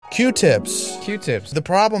Q-tips. Q-tips. The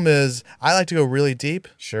problem is I like to go really deep.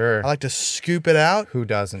 Sure. I like to scoop it out. Who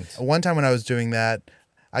doesn't? One time when I was doing that,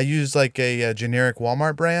 I used like a generic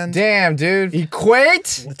Walmart brand. Damn, dude.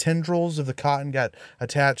 Equate? The tendrils of the cotton got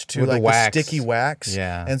attached to With like the wax. sticky wax.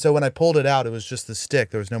 Yeah. And so when I pulled it out, it was just the stick.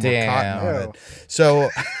 There was no more cotton on Ew. it. So...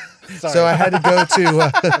 So I had to go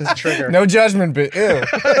to Trigger. No judgment, but ew.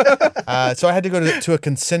 so I had to go to a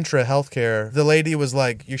Concentra healthcare. The lady was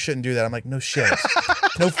like, "You shouldn't do that." I'm like, "No shit,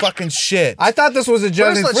 no fucking shit." I thought this was a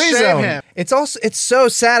judgment-free let's shame zone. him. It's so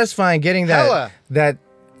satisfying getting Hella. that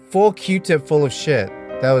full Q-tip full of shit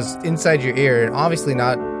that was inside your ear and obviously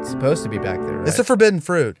not supposed to be back there. Right? It's a forbidden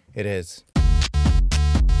fruit. It is.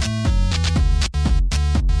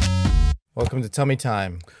 Welcome to Tummy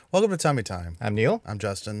Time. Welcome to Tummy Time. I'm Neil. I'm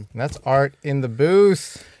Justin. And that's Art in the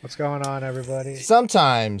booth. What's going on, everybody?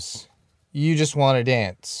 Sometimes you just want to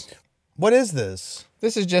dance. What is this?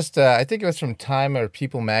 This is just, I think it was from Time or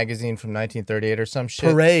People magazine from 1938 or some shit.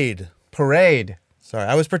 Parade. Sorry,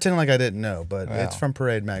 I was pretending like I didn't know, but Wow. it's from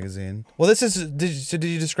Parade magazine. Well, this is. Did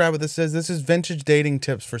you describe what this is? This is vintage dating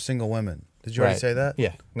tips for single women. Did you already say that?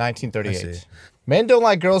 Yeah, I 1938. see. Men don't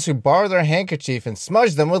like girls who borrow their handkerchief and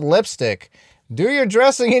smudge them with lipstick. Do your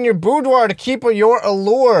dressing in your boudoir to keep your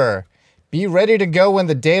allure. Be ready to go when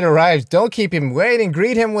the date arrives. Don't keep him waiting.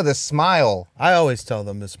 Greet him with a smile. I always tell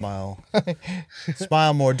them to smile.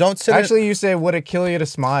 Smile more. Don't sit. Actually, you say, would it kill you to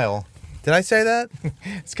smile? Did I say that?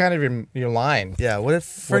 It's kind of your line. Yeah. Would it Would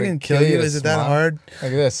friggin' it kill you? to Is it that smile? hard?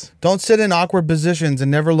 Like this. Don't sit in awkward positions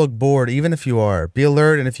and never look bored, even if you are. Be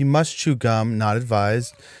alert, and if you must chew gum, not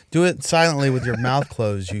advised. Do it silently with your mouth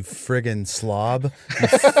closed, you friggin' slob.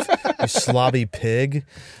 You slobby pig.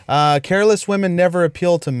 Careless women never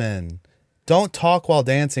appeal to men. Don't talk while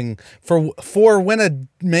dancing, for when a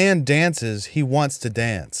man dances, he wants to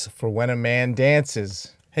dance. For when a man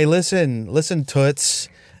dances. Hey, listen, toots.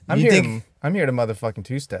 I'm here to motherfucking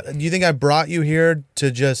two-step. You think I brought you here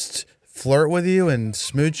to just flirt with you and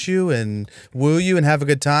smooch you and woo you and have a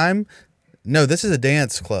good time? No, this is a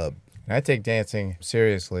dance club. I take dancing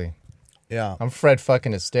seriously. Yeah. I'm Fred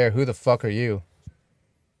fucking Astaire. Who the fuck are you?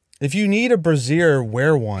 If you need a brassiere,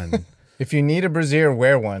 wear one. If you need a brassiere,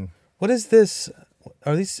 wear one. What is this?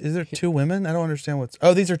 Is there two women? I don't understand what's...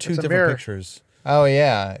 Oh, these are two It's a different mirror. pictures. Oh,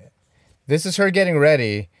 yeah. This is her getting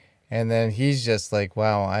ready, and then he's just like,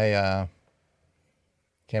 wow, I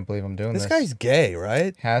can't believe I'm doing this. This guy's gay,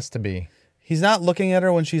 right? Has to be. He's not looking at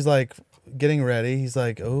her when she's like getting ready. He's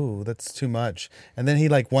like, oh, that's too much. And then he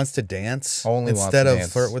like wants to dance Only wants instead to of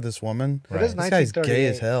dance. flirt with this woman. It is This guy's gay 1938.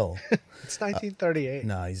 as hell. It's 1938.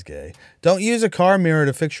 Nah, he's gay. Don't use a car mirror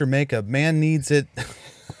to fix your makeup. Man needs it.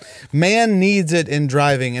 Man needs it in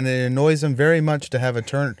driving, and it annoys him very much to have to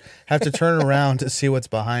turn around to see what's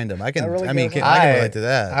behind him. I can relate to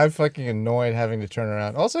that. I'm fucking annoyed having to turn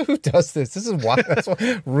around. Also, who does this? This is why. That's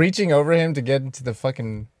why reaching over him to get into the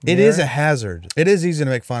fucking It mirror. is a hazard. It is easy to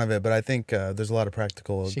make fun of it, but I think there's a lot of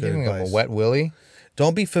practical She good giving him advice. a wet willy?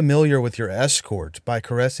 Don't be familiar with your escort by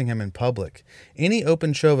caressing him in public. Any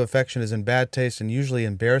open show of affection is in bad taste and usually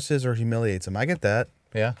embarrasses or humiliates him. I get that.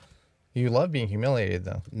 Yeah. You love being humiliated,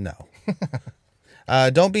 though. No.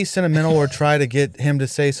 Don't be sentimental or try to get him to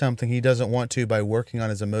say something he doesn't want to by working on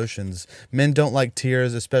his emotions. Men don't like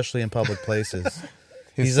tears, especially in public places.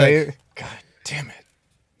 He's like, God damn it.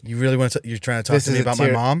 you really want to? You're trying to talk This to me is a about my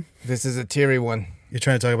tear- mom? This is a teary one. You're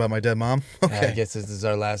trying to talk about my dead mom? I Okay. guess this is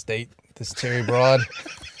our last date. This teary broad.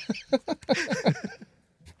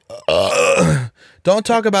 Don't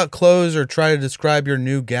talk about clothes or try to describe your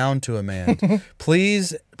new gown to a man.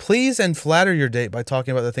 Please and flatter your date by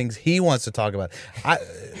talking about the things he wants to talk about.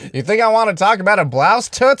 You think I want to talk about a blouse,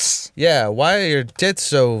 toots? Yeah, why are your tits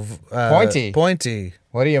so pointy?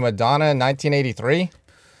 What are you, Madonna in 1983?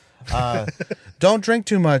 Don't drink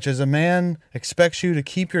too much, as a man expects you to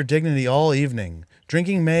keep your dignity all evening.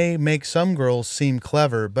 Drinking may make some girls seem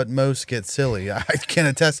clever, but most get silly. I can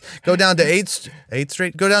attest. Go down to 8th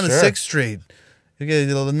Street. Go down to Sure. 6th Street. You get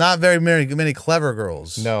not very many clever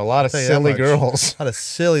girls. No, a lot of I'll tell you that silly much. girls. A lot of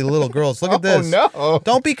silly little girls. Look at Oh, this. no.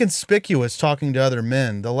 Don't be conspicuous talking to other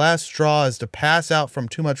men. The last straw is to pass out from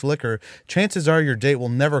too much liquor. Chances are your date will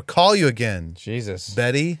never call you again. Jesus.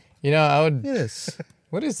 Betty? You know, I would... Yes.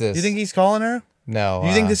 What is this? You think he's calling her? No.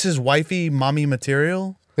 You think this is wifey, mommy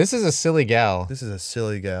material? This is a silly gal. This is a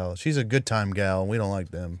silly gal. She's a good time gal, and we don't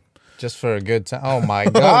like them. Just for a good time. Oh, my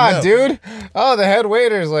God, dude. Oh, the head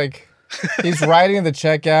waiter's like... He's writing the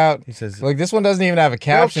checkout. He says, like, this one doesn't even have a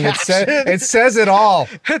caption. No caption. It says it all.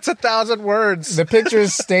 It's 1,000 words. The picture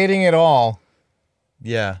is stating it all.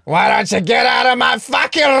 yeah. Why don't you get out of my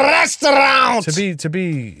fucking restaurant? To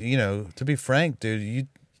be frank, dude,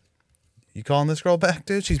 You calling this girl back,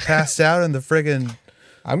 dude? She's passed out in the friggin'...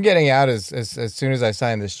 I'm getting out as soon as I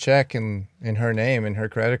sign this check in her name and her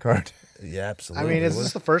credit card. Yeah, I absolutely. mean, is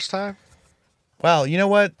this the first time? Well, you know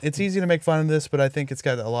what? It's easy to make fun of this, but I think it's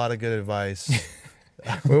got a lot of good advice.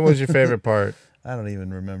 What was your favorite part? I don't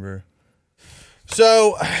even remember.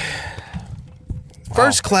 So,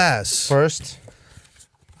 first class. First?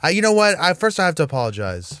 You know what? First I have to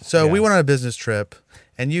apologize. So we went on a business trip,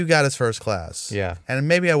 and you got us first class. Yeah. And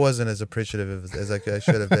maybe I wasn't as appreciative as I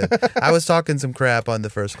should have been. I was talking some crap on the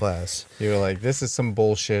first class. You were like, this is some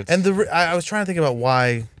bullshit. And I was trying to think about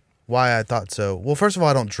why I thought so. Well, first of all,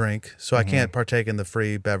 I don't drink, so I can't partake in the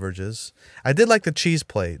free beverages. I did like the cheese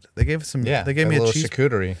plate. They gave us some. yeah, they gave me a little cheese.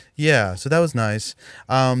 charcuterie. Yeah, so that was nice.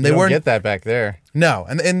 They You don't weren't get that back there. no,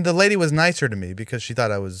 and the lady was nicer to me because she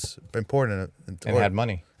thought I was important And had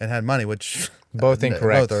money. and had money, which Both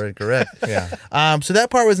incorrect. Both are incorrect. Yeah. So that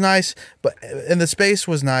part was nice, and the space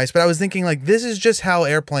was nice. But I was thinking, like, this is just how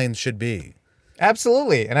airplanes should be.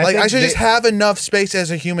 Absolutely. And Like, think I should just have enough space as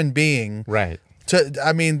a human being. Right.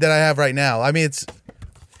 That I have right now. I mean, it's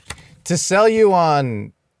To sell you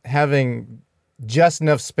on having just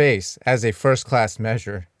enough space as a first class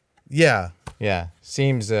measure. yeah,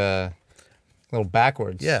 Seems a little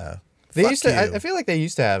backwards. yeah. They Fuck used to. you. I feel like they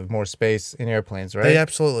used to have more space in airplanes, right? They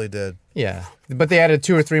absolutely did. Yeah, but they added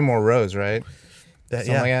 2 or 3 more rows, right?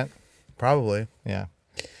 Something like that. Probably. Yeah.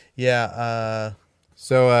 Yeah.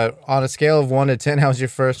 So on a scale of 1 to 10, how was your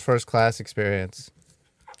first class experience?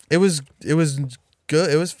 It was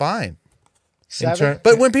good. It was fine. 7?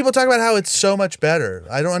 But when people talk about how it's so much better,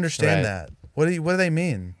 I don't understand Right. that. What do they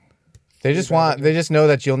mean? They just know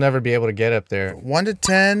that you'll never be able to get up there. 1 to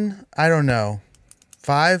 10? I don't know.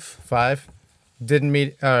 5? 5 didn't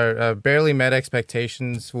meet barely met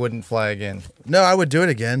expectations. Wouldn't fly again. No, I would do it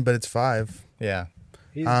again, but it's 5. Yeah.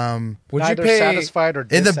 He's Would you neither pay satisfied or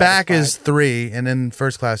In the back is dissatisfied. 3, and in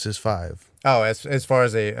first class is 5. Oh, as far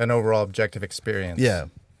as an overall objective experience. Yeah.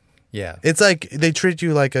 Yeah. It's like they treat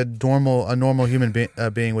you like a normal human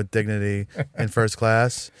being with dignity in first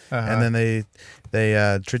class, and then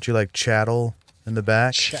they treat you like chattel in the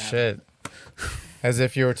back. Shit. As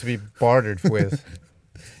if you were to be bartered with.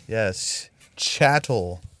 Yes,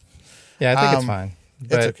 chattel. Yeah, I think it's fine.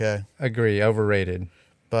 But It's okay. Agree, overrated.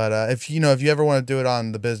 But if you ever want to do it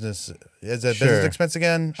on the business as a Sure. business expense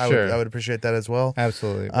again, I Sure. would appreciate that as well.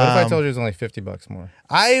 Absolutely. What if I told you it was only $50 more?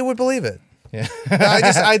 I would believe it. Yeah.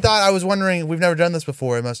 I was wondering. We've never done this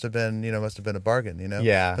before. It must have been a bargain.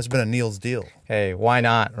 Yeah. must have been a Neil's deal. Hey, why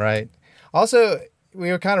not, right? Also,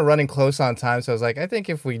 we were kind of running close on time, so I was like, I think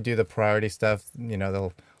if we do the priority stuff,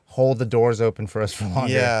 they'll hold the doors open for us for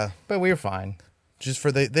longer. Yeah. But we were fine. Just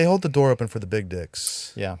they hold the door open for the big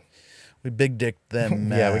dicks. Yeah. We big dicked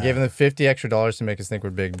them. Yeah, we gave them the $50 extra to make us think we're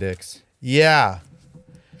big dicks. Yeah.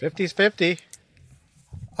 50's 50.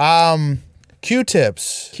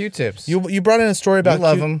 Q-tips. Q-tips. You brought in a story about you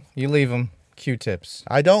love them. You leave them. Q-tips.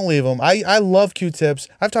 I don't leave them. I love Q-tips.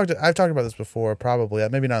 I've talked about this before, probably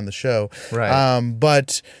maybe not on the show. Right.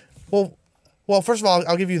 But well, first of all,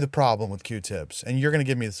 I'll give you the problem with Q-tips, and you're going to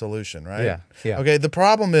give me the solution, right? Yeah, yeah. Okay. The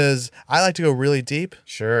problem is I like to go really deep.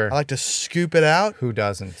 Sure. I like to scoop it out. Who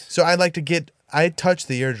doesn't? So I touch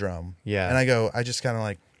the eardrum. Yeah. And I just kind of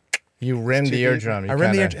like. You rim the eardrum. I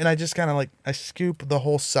rim the eardrum, and I just kind of like I scoop the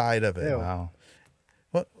whole side of it. Ew. Wow.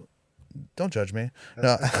 What? Don't judge me.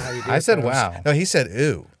 No. How you do I it, said folks. wow. No, he said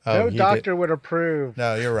ooh. No you doctor would approve.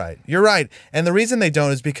 No, you're right. You're right. And the reason they don't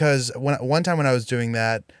is because one time when I was doing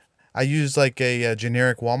that, I used like a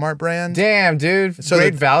generic Walmart brand. Damn, dude. So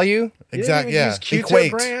Great the- value. Exactly. You didn't Yeah. even use Q-tip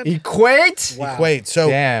Equate. brand? Equate? Wow. Equate. So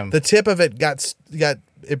Damn. the tip of it got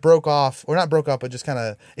it broke off, or not broke off, but just kind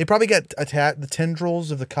of it probably got attached. The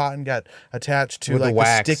tendrils of the cotton got attached to With the like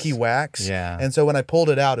wax. the sticky wax. Yeah. And so when I pulled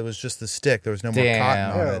it out, it was just the stick. There was no more Damn.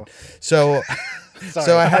 cotton on Ew. it. So. Sorry.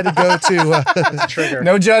 So I had to go to Trigger.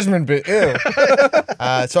 No judgment, but ew.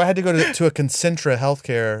 so I had to go to a Concentra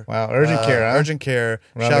healthcare. Wow, urgent care, huh? Urgent care.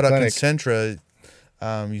 Around Shout the out clinic. Concentra,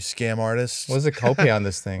 you scam artists. What's the copay on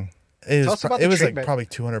this thing? It Tell was, us about it the was like treatment. probably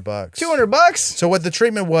 $200. $200? So what the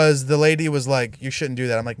treatment was, the lady was like, "You shouldn't do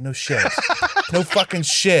that." I'm like, "No shit, no fucking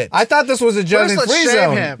shit." I thought this was a judgment let's free shame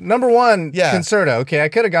zone. him. Number one, Yeah. Concerta. Okay, I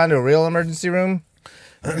could have gone to a real emergency room.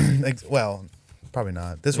 Well, probably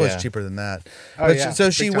not. This was Yeah. cheaper than that. Oh, But yeah. so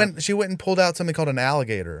Big she time. went and pulled out something called an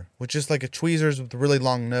alligator, which is like a tweezers with a really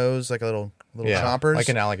long nose, like a little chompers, like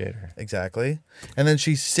an alligator. exactly. And then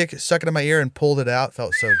she stuck it in my ear and pulled it out.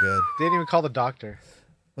 Felt so good. Didn't even call the doctor.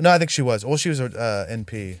 No, I think she was. Well, she was a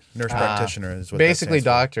NP, nurse practitioner, is what that Basically, stands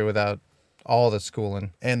for. doctor without all the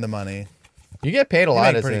schooling. And the money. You get paid a You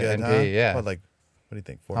lot make as pretty an good, NP, huh? yeah. What, like What do you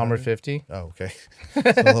think? Hummer 400? 50. Oh, okay.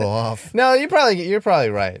 It's a little off. No, you're probably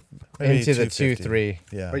right. Maybe Into the 250. 2-3.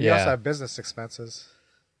 Yeah. But you Yeah. also have business expenses.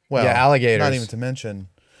 Well, Yeah, alligators. Not even to mention.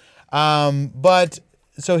 But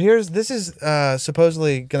so this is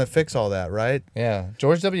supposedly going to fix all that, right? Yeah.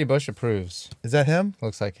 George W. Bush approves. Is that him?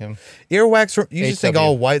 Looks like him. Earwax. You just think HW.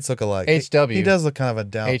 all whites look alike. HW. He does look kind of a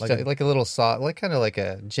down. Like a little soft, like kind of like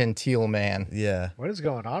a genteel man. Yeah. What is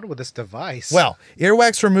going on with this device? Well,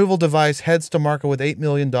 earwax removal device heads to market with $8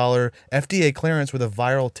 million FDA clearance with a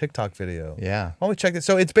viral TikTok video. Yeah. Why don't we check this?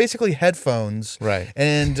 So it's basically headphones. Right.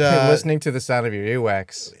 And You're listening to the sound of your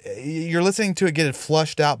earwax. you're listening to it get it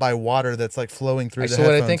flushed out by water that's like flowing through the So headphones.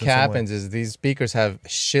 what I think in some way. happens is these speakers have a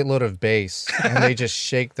shitload of bass, and they just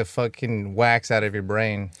shake the fucking wax out of your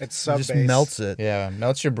brain. it's It sub just melts it. Yeah,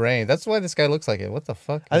 melts your brain. That's why this guy looks like it. What the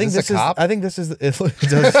fuck? I think this this a cop? is. I think this is.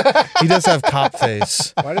 He does have cop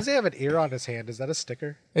face. Why does he have an ear on his hand? Is that a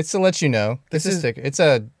sticker? It's to let you know. This It's a is- sticker. It's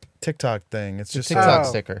a TikTok thing. It's just TikTok Oh.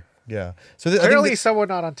 sticker. yeah. So Clearly, someone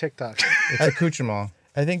not on TikTok. It's accoutrement.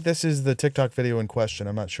 I think this is the TikTok video in question.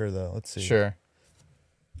 I'm not sure though. Let's see. Sure.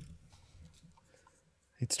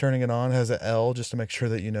 He's turning it on. Has an L just to make sure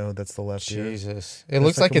that you know that's the left ear. Jesus. It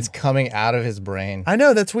looks like it's coming out of his brain. I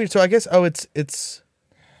know that's weird. So I guess it's.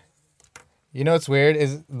 You know what's weird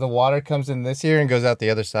is the water comes in this ear and goes out the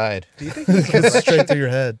other side. Do you think he has an It's erection? straight through your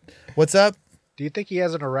head. What's up? Do you think he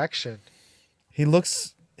has an erection? He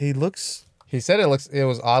looks. He said it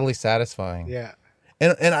was oddly satisfying. Yeah.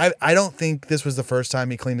 And I don't think this was the first time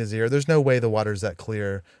he cleaned his ear. There's no way the water's that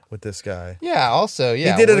clear with this guy. Yeah, also,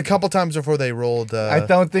 yeah. He did it a couple times before they rolled. I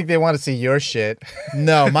don't think they want to see your shit.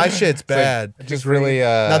 No, my shit's bad. Just really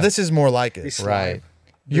Now this is more like it. Slime. right.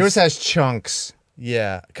 Yours has chunks.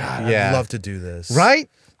 Yeah. God, Yeah. I'd love to do this. Right?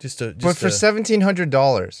 Just to. But for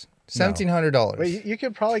 $1,700. $1,700. But you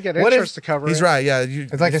could probably get What if- insurance to cover He's it. right. Yeah.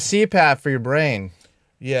 It's like a CPAP for your brain.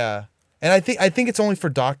 Yeah. And I think it's only for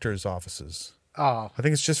doctors' offices. Oh, I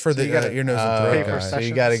think it's just for the you gotta ear, nose, and pay throat for guy. sessions. So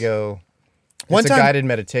you got to go. One It's a time- guided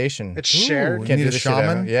meditation. it's shared. Ooh. Can't You do need a this shit at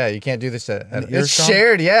shaman? home. Yeah, you can't do this at ear It's shaman?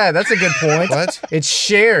 shared. Yeah, that's a good point. What? It's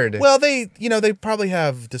shared. Well, they probably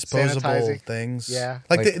have disposable Sanitizing. things. Yeah.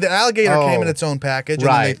 Like, Like- the alligator came in Oh. its own package and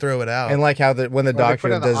then Right. they throw it out. And like how when the Or they put doctor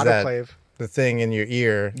it in the does that, autoclave. the thing in your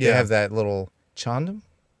ear, they Yeah. have that little condom.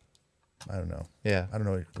 I don't know. Yeah. I don't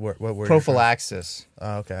know what word. you're Prophylaxis.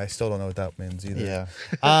 trying- okay, I still don't know what that means either.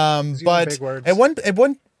 Yeah. Using But big words. at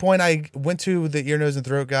one point, I went to the ear, nose, and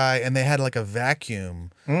throat guy, and they had like a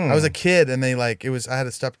vacuum. I was a kid, and they I had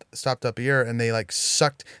a stopped up ear, and they like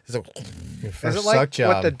sucked. It's like, Your Is first it like suck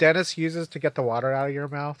job. what the dentist uses to get the water out of your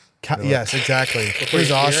mouth? yes, exactly. It was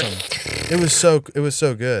your ear? awesome. It was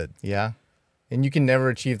so good. Yeah. And you can never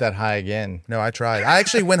achieve that high again. No, I tried. I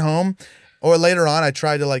actually went home. Or later on, I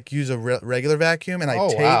tried to use a regular vacuum, and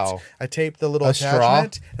I taped the little A straw?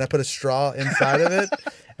 attachment, and I put a straw inside of it,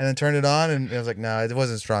 and then turned it on, and I was like, no, it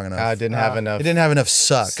wasn't strong enough. I didn't have enough It didn't have enough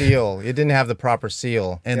suck seal. It didn't have the proper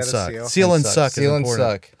seal. and Get a suck. seal. Seal and suck Seal is and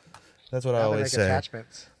important. suck. That's what I How they always make say.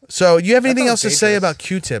 attachments. So, you have anything else sounds to say dangerous. about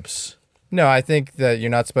Q-tips? No, I think that you're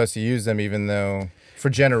not supposed to use them, even though for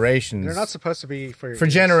generations. They're not supposed to be for your for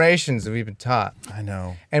ears. generations we've been taught. I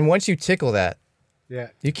know. And once you tickle that, Yeah.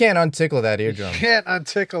 you can't untickle that eardrum. Can't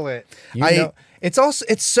untickle it. You know,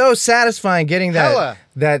 it's so satisfying getting Hella.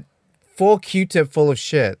 that full Q-tip full of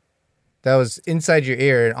shit that was inside your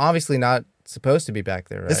ear and obviously not supposed to be back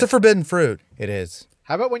there, right? It's a forbidden fruit. It is.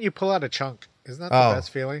 How about when you pull out a chunk? Isn't that the Oh.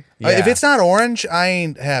 best feeling? Yeah. If it's not orange, I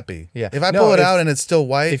ain't happy. Yeah. If I No, pull it if- out and it's still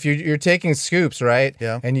white, If you're taking scoops, right?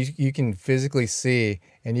 Yeah. And you can physically see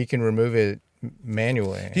and you can remove it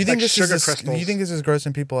manually. do you think like this sugar is crystals. do you think this is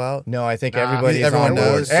grossing people out? No, I think Nah, everybody's everyone on board.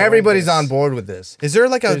 knows. Everybody's Doing on this. board with this. Is there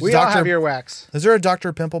like a We all have doctor? earwax. Is there a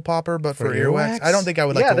Dr. Pimple Popper, but for, For earwax? earwax? I don't think I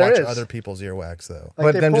would like Yeah, to watch there is. other people's earwax though. Like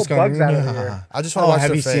But they them pull just going, bugs out of the "Nah." ear. I just want to watch have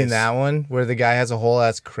their you face. seen that one where the guy has a whole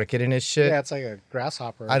ass cricket in his shit? Yeah, it's like a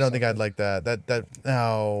grasshopper. or I don't think something. I'd like that. That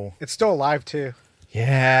no. It's still alive too.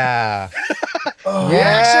 Yeah. Reaction.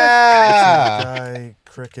 Yeah. Guy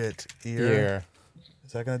cricket ear. Ear.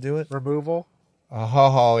 Is that gonna do it? Removal.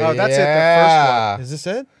 Oh, yeah. that's it, the first Is this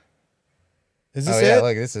it? Is Oh, this yeah, it?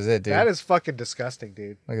 look, this is it, dude. That is fucking disgusting,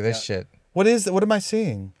 dude. Look at this shit. What is? What am I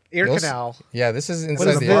seeing? Ear You'll canal. Yeah, this is What inside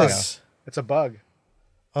is the ear. this? It's a bug.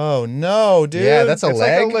 Oh no, dude! Yeah, that's a It's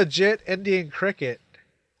leg. like a legit Indian cricket.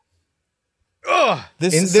 Ugh.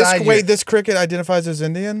 Inside your- this cricket identifies as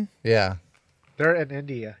Indian. Yeah. They're in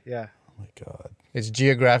India. Yeah. Oh my god! It's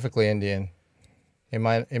geographically Indian. It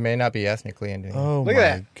may not be ethnically Indian. Oh Look my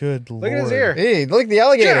at that. good lord! Look at his ear. Hey, look at the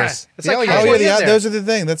alligators. Yeah, it's The like Oh alligators. halfway yeah, in there. those are the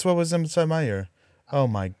thing. That's what was inside my ear. Oh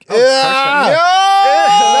my! perfect. No!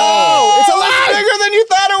 It's a lot bigger than you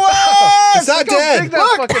thought it was. It's not Look how dead. big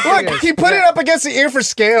that fucking thing Look, is. he put it up against the ear for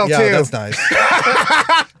scale, Yeah, too. that's nice.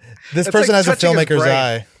 This It's person like has a touching his filmmaker's brain.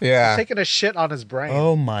 eye. Yeah. Taking a shit on his brain.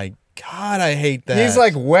 Oh my god, I hate that. He's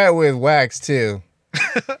like wet with wax, too.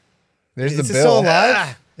 There's is the it bill. still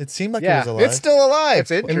alive? It seemed like it Yeah. was alive. It's still alive.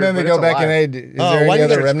 It's injured, and then they but go it's back alive. and is Oh, there why any do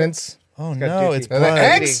other they- remnants? Oh got no, dookie. it's Are they blood.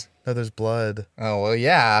 eggs? No, there's blood. Oh, well,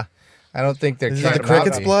 yeah. I don't think they're Is it the cutting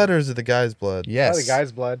cricket's out. blood or is it the guy's blood? Yes. Probably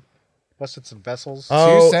guy's blood. Busted some vessels.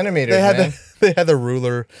 Oh, 2 centimeters, They had man. they had the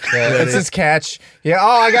ruler. Yeah, ready. it's his catch. Yeah. Oh,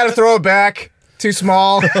 I got to throw it back. Too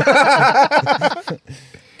small.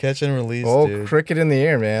 Catch and release, Oh, dude. cricket in the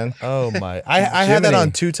ear, man. Oh my! I had that Jiminy.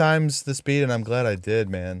 on 2 times the speed, and I'm glad I did,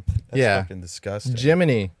 man. That's Yeah. fucking disgusting.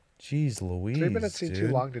 Jiminy. Jeez Louise, 3 minutes seemed too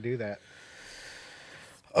dude. long to do that.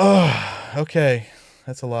 Okay,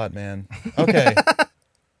 that's a lot, man. Okay.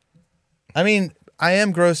 I mean, I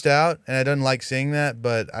am grossed out, and I don't like seeing that,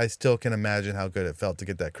 but I still can imagine how good it felt to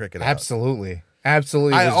get that cricket out. Absolutely.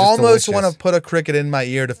 Absolutely. I It was just almost delicious. want to put a cricket in my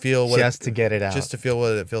ear to feel what just to get it out. just to feel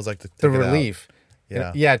what it feels like to the take it out. relief.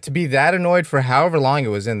 Yeah. Yeah, to be that annoyed for however long it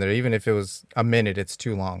was in there, even if it was a minute, it's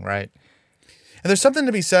too long, right? And there's something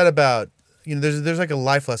to be said about, you know, there's like a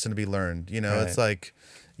life lesson to be learned. You know, Right. it's like,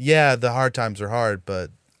 yeah, the hard times are hard, but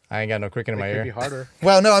I ain't got no cricket in my It could be ear. harder.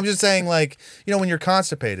 well, no, I'm just saying, like, you know, when you're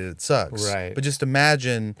constipated, it sucks. Right. But just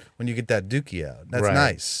imagine when you get that dookie out. That's Right.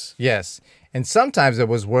 nice. Yes. And sometimes it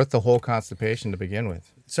was worth the whole constipation to begin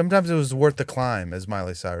with. Sometimes it was worth the climb, as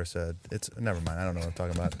Miley Cyrus said. It's never mind. I don't know what I'm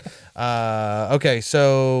talking about. Okay,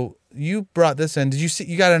 so you brought this in. Did you see?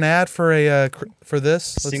 You got an ad for a for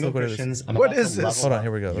this? Let's Single look what it is. Christians, I'm What about to is this? level Hold on. up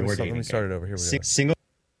Here we go. your Let dating me start game. it over. Here we go. Single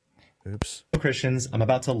Oops. Christians, I'm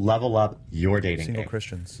about to level up your dating Single game.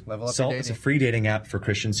 Christians. Level up Salt your is a dating. free dating app for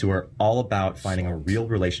Christians who are all about finding a real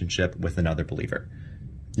relationship with another believer.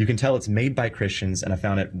 You can tell it's made by Christians, and I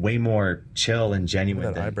found it way more chill and genuine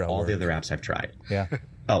Look at that than eyebrow all the work. other apps I've tried. Yeah.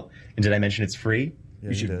 Oh, and did I mention it's free? Yeah,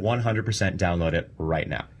 you should did. 100% download it right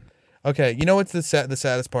now. Okay, you know what's the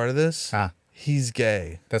saddest part of this? Ah. He's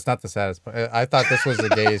gay. That's not the saddest part. I thought this was the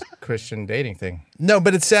gay Christian dating thing. No,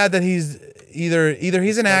 but it's sad that he's either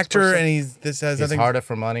he's an actor and this has He's nothing. harder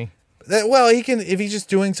for money. Well, he can if he's just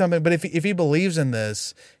doing something. But if he believes in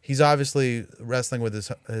this, he's obviously wrestling with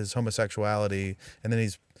his homosexuality, and then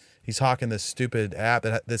he's hawking this stupid app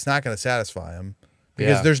that's not going to satisfy him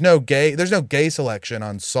because Yeah. there's no gay selection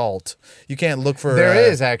on Salt. You can't look for There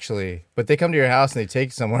is actually, but they come to your house and they take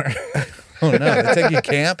you somewhere. Oh no, they take you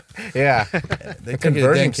camp. Yeah. They take you to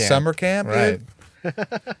conversion dang camp. summer camp, Right. dude.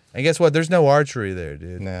 And guess what? There's no archery there,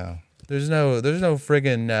 dude. No. There's no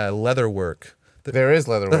friggin' leather work. There is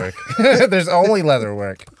leather work. There's only leather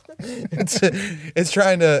work. It's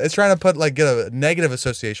trying to put get a negative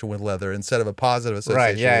association with leather instead of a positive association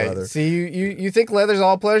Right, with yeah. leather. See, you think leather's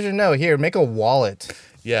all pleasure? No, here, make a wallet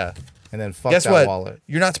Yeah. and then fuck Guess that what? wallet.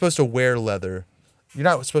 You're not supposed to wear leather. You're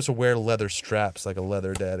not supposed to wear leather straps like a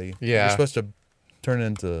leather daddy. Yeah. You're supposed to turn it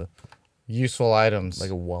into Useful items. like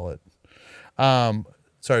a wallet.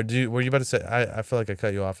 Sorry, were you about to say? I feel like I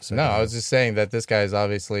cut you off a second. No, I was just saying that this guy is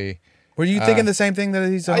obviously. Were you thinking the same thing that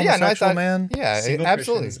he's a Yeah, no, I homosexual thought, man? yeah, Single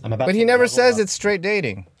absolutely. Christians, I'm about But to he never level says up. it's straight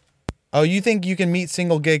dating. Oh, you think you can meet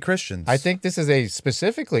single gay Christians? I think this is a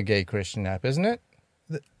specifically gay Christian app, isn't it?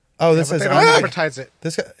 Oh, this But says they don't I'm gay. advertise it.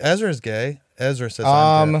 This guy, Ezra's gay. Ezra says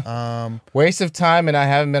I'm gay. Waste of time, and I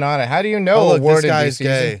haven't been on it. How do you know Oh, a look, word this in guy's this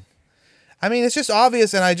season? gay. I mean, it's just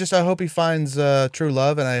obvious, and I hope he finds true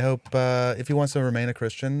love, and I hope if he wants to remain a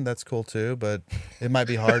Christian, that's cool too. But it might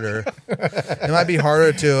be harder. It might be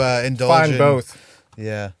harder to indulge. Find in, both.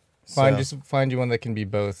 Yeah. Find you one that can be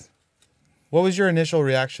both. What was your initial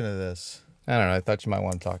reaction to this? I don't know. I thought you might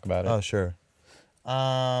want to talk about it. Oh, sure.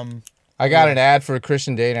 I got an ad for a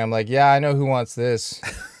Christian dating. I'm like, yeah, I know who wants this.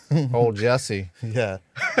 Old Jussie. Yeah.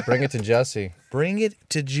 Bring it to Jussie. Bring it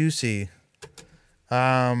to Juicy.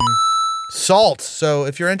 Salt. So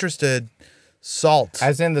if you're interested, Salt.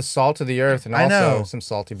 As in the salt of the earth and I know. also some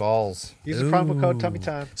salty balls. Use the promo code Tummy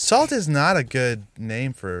Time. Salt is not a good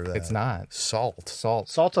name for that. It's not. Salt. Salt.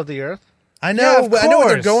 Salt of the earth. I know. Yeah, of I know what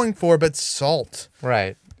they're course. going for, but salt.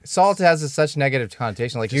 Right. Salt has such negative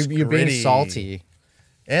connotation. Like Just you're being gritty. salty.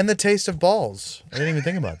 And the taste of balls. I didn't even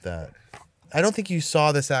think about that. I don't think you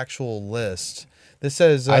saw this actual list. This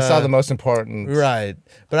says I saw the most important. right,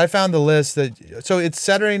 but I found the list that so it's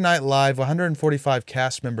Saturday Night Live. 145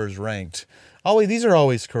 cast members ranked. Oh, these are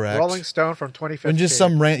always correct. Rolling Stone from 2015. And just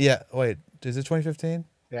some yeah. Wait, is it 2015?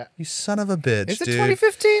 Yeah. You son of a bitch, Is it dude.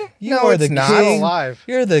 2015? You no, are it's the not. king. Alive.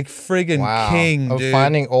 You're the friggin' Wow. king, of dude.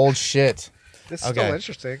 finding old shit. This is Okay. still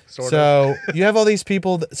interesting, sort of. So you have all these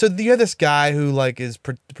people. So you have this guy who is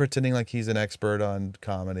pretending like he's an expert on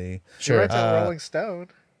comedy. He Sure. writes on Rolling Stone.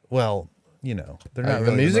 Well, you know, they're not The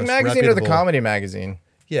really music most magazine or the reputable. comedy magazine?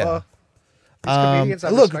 Yeah. Well, these comedians I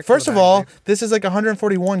Look, respect first for of the all, magazine. this is like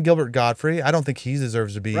 141 Gilbert Godfrey. I don't think he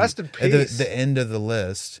deserves to be Rest in at peace. the end of the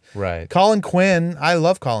list. Right. Colin Quinn. I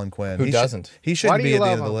love Colin Quinn. Who He doesn't? He Why shouldn't do be you at the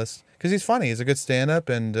love end of the him? list because he's funny. He's a good stand-up,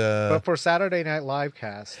 and But for Saturday Night Live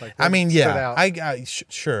cast, like I what mean, stood yeah, out?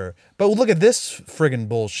 sure. But look at this friggin'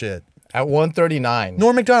 bullshit. At 139.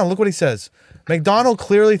 Norm MacDonald, look what he says. MacDonald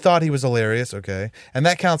clearly thought he was hilarious, okay, and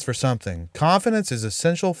that counts for something. Confidence is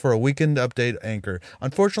essential for a weekend update anchor.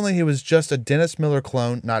 Unfortunately, he was just a Dennis Miller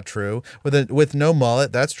clone, not true. With no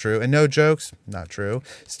mullet, that's true, and no jokes, not true.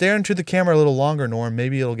 Stare into the camera a little longer, Norm.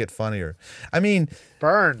 Maybe it'll get funnier. I mean,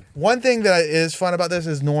 Burn. one thing that is fun about this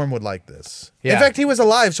is Norm would like this. Yeah. In fact, he was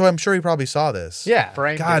alive, so I'm sure he probably saw this. Yeah.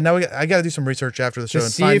 Framed God, it. now I got to do some research after the show Just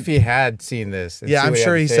and see find. if he had seen this. And Yeah, see I'm what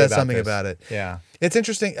sure had he to say said about something this. about it. Yeah. It's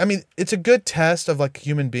interesting. I mean, it's a good test of like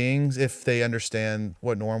human beings if they understand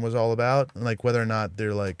what Norm was all about, and like whether or not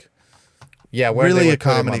they're like Yeah, where really they a would put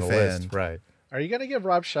him comedy on the list. fan. Right. Are you gonna give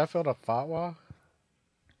Rob Sheffield a fatwa?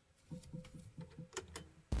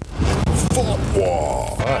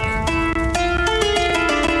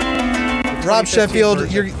 Rob 2015 Sheffield.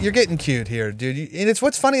 version. You're getting cute here, dude. And it's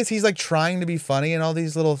what's funny is he's like trying to be funny in all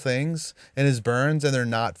these little things in his burns, and they're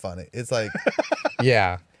not funny. It's like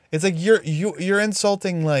Yeah. it's like you're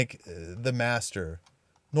insulting like the master.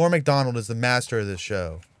 Norm MacDonald is the master of this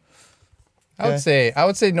show. I would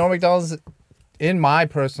say Norm MacDonald's in my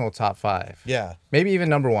personal top 5. Yeah, Maybe even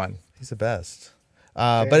number 1. he's the best.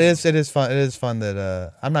 But it is fun. It is fun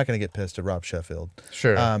that I'm not going to get pissed at Rob Sheffield.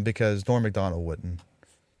 Sure. Because Norm MacDonald wouldn't.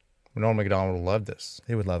 Norm MacDonald would love this.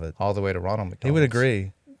 He would love it. All the way to Ronald McDonald. He would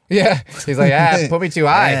agree. Yeah. He's like, put me too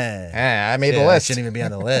high. I made the list. Shouldn't even be on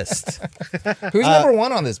the list. Who's number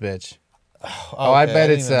 1 on this bitch? Oh, I okay, bet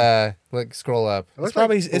I it's didn't like scroll up. It looks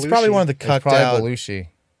it's probably one of the It's cucked probably out. Belushi.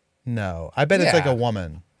 No, I bet it's like Yeah. a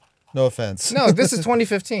woman. No offense. No, this is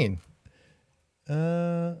 2015.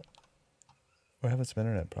 We're having some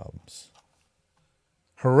internet problems.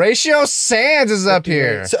 Horatio Sands is up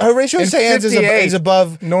here. So Horatio In Sands is 58,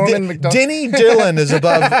 above Norman MacDonald. Denny Dillon is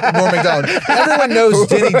above Norm MacDonald. Everyone knows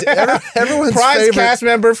Denny. Everyone's Prize favorite. cast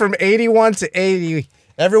member from 81 to 80.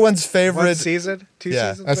 Everyone's One favorite. season, two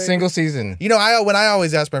Yeah. seasons, A maybe? single season. You know, when I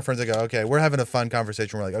always ask my friends, I go, okay, we're having a fun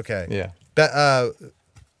conversation. We're like, okay, Yeah.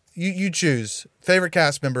 you choose favorite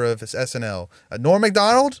cast member of SNL, Norm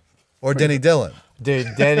MacDonald or Denny Dillon. Dude,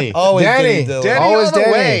 Denny. Always Denny. Denny Dillon. Denny Always all the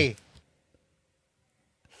Denny. way.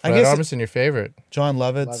 I Fred guess Armisen, your favorite. John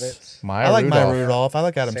Lovitz. Love it. Maya I like Rudolph. Maya Rudolph. I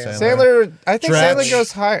like Adam Sandler. Sandler. Sandler, I think Dratch. Sandler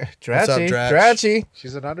goes higher. What's up, Dratchy. Dratch? Dratchy.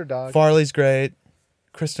 She's an underdog. Farley's great.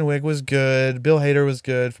 Kristen Wiig was good. Bill Hader was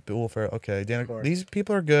good. Will Ferrell. Okay, course. these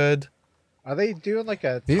people are good. Are they doing like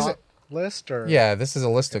a These top list or? Yeah, this is a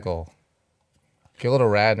listicle. Gilda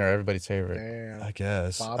Radner, everybody's favorite. Damn. I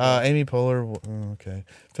guess. Bob. Amy Poehler. Okay.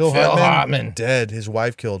 Phil Phil Hartman. Hartman. Dead. His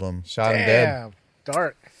wife killed him. Shot him dead. Damn.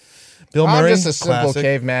 Dark. Bill I'm Murray. just a simple classic.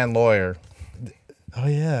 caveman lawyer. Oh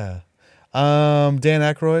yeah. Dan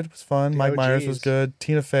Aykroyd was fun. Mike Myers was OGs. good.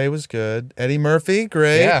 Tina Fey was good. Eddie Murphy,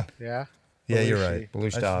 great. Yeah. Yeah. Yeah, you're Belushi. right.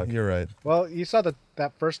 Belushi I- dog. You're right. Well, you saw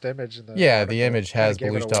that first image in the. Yeah, article. the image Kinda has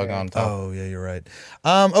gave it Belushi dog away. on top. Oh yeah, you're right.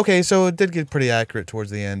 Okay, so it did get pretty accurate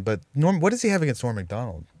towards the end. But Norm, what does he have against Norm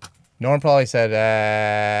MacDonald? Norm probably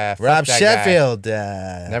said, fuck Rob that guy. Sheffield.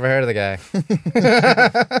 Never heard of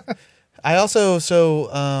the guy. I also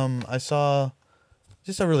I saw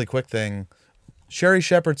just a really quick thing. Sherry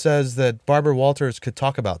Shepard says that Barbara Walters could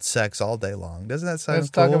talk about sex all day long. Doesn't that sound Let's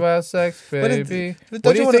cool? talk about sex, But baby. don't What do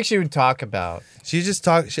you you wanna- think she would talk about? She just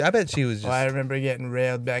talked. I bet she was just. I remember getting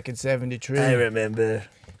railed back in 73. remember.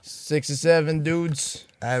 6 or 7 dudes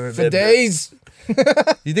I remember. for days.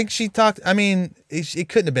 You think she talked? I mean, it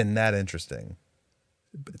couldn't have been that interesting.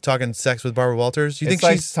 Talking sex with Barbara Walters. You It's think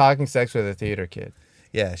like she's? talking sex with a theater kid.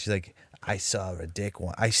 Yeah, she's like, I saw her dick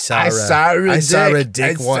once. I saw I her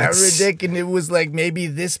dick I once. saw her dick, and it was like maybe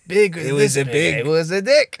this big. Or It was this a big- It was a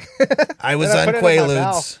dick. I was I on put it in my Quaaludes.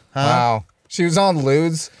 mouth. Huh? Wow. She was on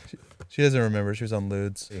Ludes. She doesn't remember. She was on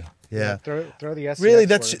Ludes. Yeah. Throw the SCX Really,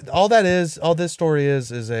 that's word. all that is. All this story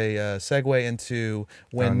is a segue into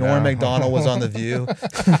when Norm Macdonald was on The View.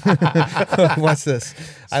 Watch this.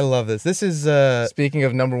 I love this. This is Speaking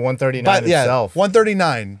of number 139 itself.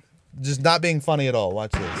 139. Just not being funny at all.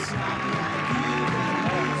 Watch this.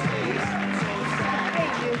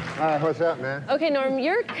 Hi, what's up, man? Okay, Norm,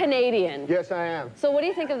 you're Canadian. Yes, I am. So what do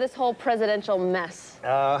you think of this whole presidential mess?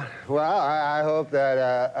 Well, I hope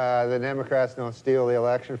that the Democrats don't steal the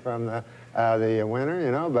election from the winner,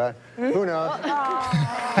 you know, but who knows?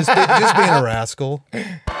 Just being a rascal.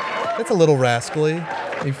 That's a little rascally.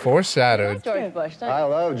 He foreshadowed. George Bush, don't you? I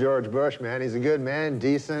love George Bush, man. He's a good man,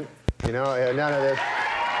 decent. You know, none of this.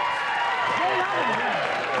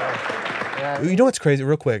 You know what's crazy?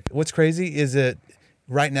 Real quick, what's crazy is that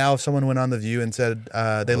right now, if someone went on The View and said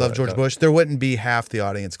they love George Bush, there wouldn't be half the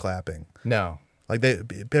audience clapping. No. Like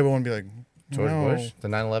people wouldn't be like George Bush, the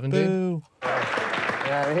 9/11 dude. Boo.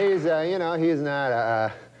 Yeah, he's, you know, he's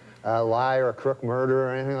not a liar, a crook, murderer,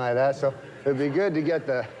 or anything like that. So it'd be good to get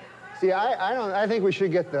the. See, I think we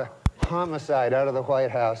should get the homicide out of the White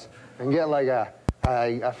House and get like a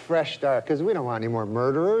fresh start, because we don't want any more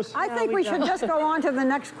murderers. I think we should just go on to the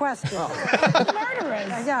next question.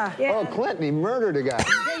 Murderers. Yeah. Oh, Clinton, he murdered a guy.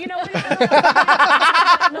 You know,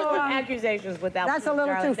 no accusations without. That's a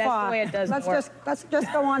little too far. That's the way it doesn't work. Let's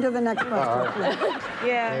just go on to the next question.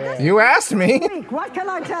 Yeah. You asked me. What can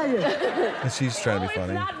I tell you? She's trying to be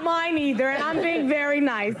funny. It's not mine either, and I'm being very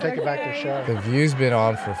nice. Take it back to show. The View's been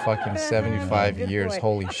on for fucking 75 years.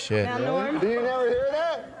 Holy shit. Now, Norm? Do you never hear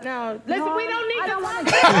that? No. Listen, we don't need to.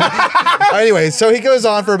 Anyway, so he goes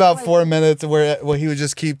on for about 4 minutes where he would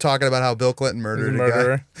just keep talking about how Bill Clinton murdered a guy.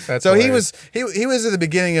 Murderer. That's So hilarious. he was at the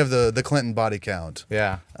beginning of the Clinton body count.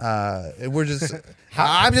 Yeah. We're just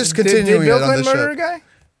I'm just Did continuing Bill it on the Clinton murder show. a guy?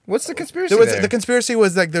 What's the conspiracy There was there? the conspiracy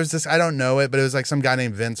was like there's this, I don't know it, but it was like some guy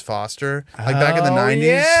named Vince Foster, like back in the Oh, 90s.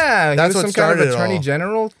 Yeah, That's he was what some started kind of it all. attorney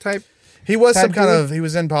general type. He was type some kind dude? of, he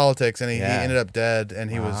was in politics and he Yeah. ended up dead, and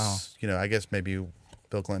he Wow. was, I guess maybe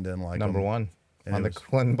Bill Clinton didn't like Number him. one And on it the was-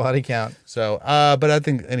 Clinton body count. So, but I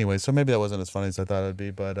think anyway, so maybe that wasn't as funny as I thought it'd be,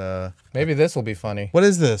 but Maybe this will be funny. what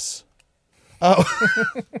is this? Oh,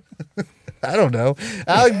 I don't know.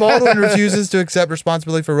 Alec Baldwin refuses to accept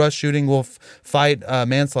responsibility for Rush shooting. Will fight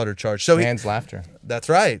manslaughter charge. So Man's laughter. that's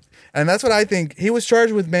right, and that's what I think. He was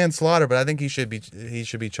charged with manslaughter, but I think he should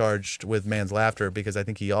be charged with man's laughter, because I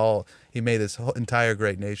think he made this whole entire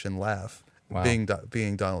great nation laugh, Wow.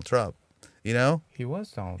 being Donald Trump. You know, He was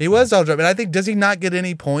Donald. he Trump. was Donald Trump, and I think, does he not get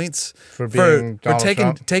any points For being for Donald taking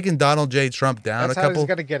Trump? taking Donald J. Trump down That's a how couple? he's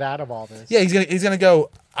going to get out of all this. Yeah, he's gonna go.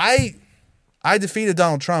 I defeated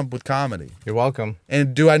Donald Trump with comedy. You're welcome.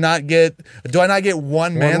 And do I not get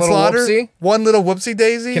one manslaughter? whoopsie? One little whoopsie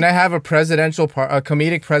daisy? Can I have a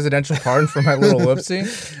comedic presidential pardon for my little whoopsie?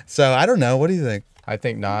 So I don't know. What do you think? I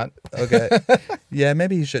think not. Okay. Yeah,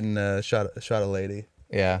 maybe he shouldn't shot a lady.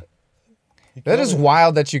 Yeah. That is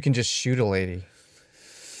wild that you can just shoot a lady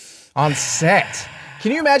on set.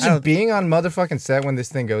 Can you imagine being on motherfucking set when this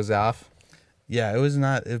thing goes off? Yeah,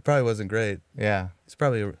 it probably wasn't great. Yeah. It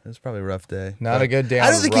was probably a rough day. Not But a good day I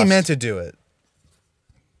on don't think he Rust. meant to do it.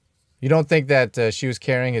 You don't think that she was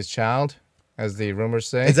carrying his child, as the rumors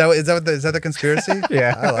say? Is that the conspiracy?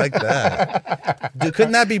 Yeah. I like that.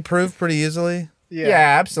 Couldn't that be proved pretty easily?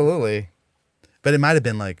 Yeah, absolutely. But it might have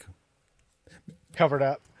been like, Covered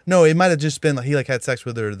up. no, it might have just been like he had sex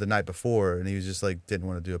with her the night before, and he was just like didn't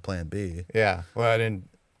want to do a plan B. Yeah. Well, I didn't.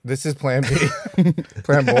 This is Plan B.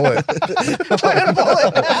 Plan Bullet.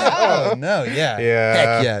 Oh no, yeah, Yeah.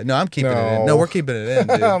 heck yeah. No, I'm keeping it in. No, we're keeping it in,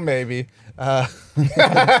 dude. Maybe.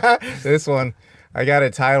 This one, I got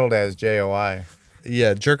it titled as JOI.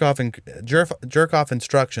 Yeah, jerk off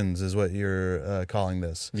instructions is what you're calling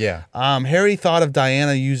this. Yeah. Harry thought of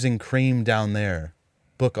Diana using cream down there.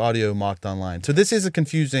 Book audio mocked online. So this is a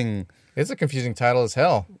confusing, It's a confusing title as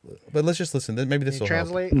hell. but let's just listen. Maybe this Can will you help.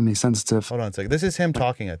 translate? Extremely sensitive. Hold on a second. This is him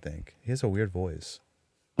talking, I think. He has a weird voice.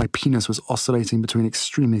 My penis was oscillating between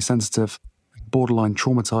extremely sensitive and borderline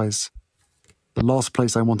traumatized. The last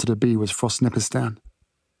place I wanted to be was Frostnipistan.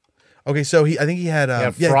 Okay, so I think he had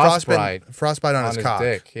frostbite on his cock.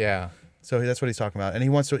 dick. Yeah. So that's what he's talking about, and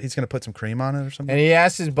he's going to put some cream on it or something. And he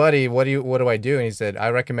asked his buddy, "What do I do?" And he said, "I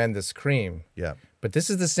recommend this cream." Yeah. But this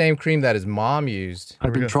is the same cream that his mom used.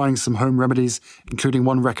 I've been trying some home remedies, including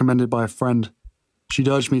one recommended by a friend. She'd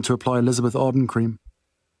urged me to apply Elizabeth Arden cream.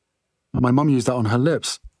 And my mum used that on her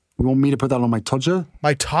lips. You want me to put that on my todger?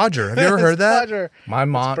 My todger. Have you ever heard that? Todger. My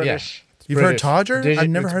mom, yeah. British. It's You've heard British. todger? I've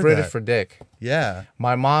never it's heard British that. for dick. Yeah.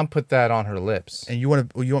 My mom put that on her lips. And you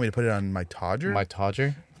want me to put it on my todger? My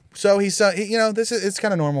todger? So it's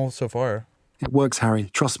kind of normal so far. It works,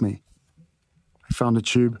 Harry. Trust me. I found a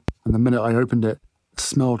tube, and the minute I opened it, the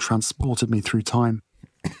smell transported me through time.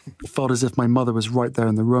 It felt as if my mother was right there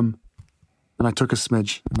in the room. And I took a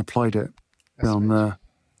smidge and applied it down there.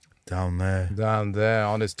 Down there. Down there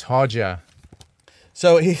on his todger.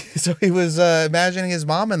 So he was imagining his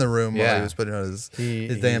mom in the room while he Yeah. was putting on his He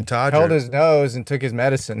damn todger. held his nose and took his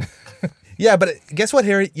medicine. Yeah, but guess what,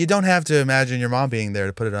 Harry? You don't have to imagine your mom being there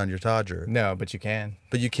to put it on your todger. No, but you can.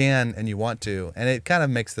 But you can and you want to, and it kind of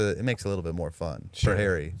makes it a little bit more fun Sure. for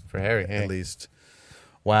Harry. For Harry, hey. At least.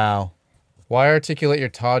 Wow. Why articulate your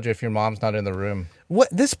todger if your mom's not in the room? What?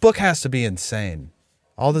 This book has to be insane.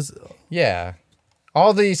 All this. Yeah.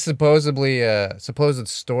 All these supposed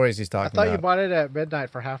stories he's I talking thought you about. bought it at midnight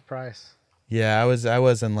for half price. Yeah, I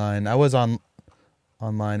was in line. I was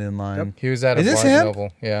online in line. He was at a Is this Barnes him?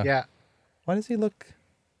 Noble. Yeah. Yeah, Why does he look?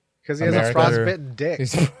 because he has American. a frostbitten dick.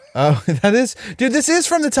 Oh, that is, dude. This is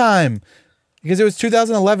from the time because it was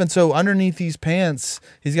 2011. So underneath these pants,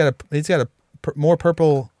 he's got a more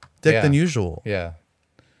purple dick Yeah. than usual. Yeah.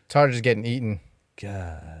 Todger's getting eaten.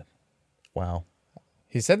 God, wow.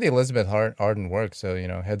 He said the Elizabeth Arden work, so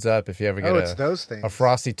heads up if you ever get It's those things. a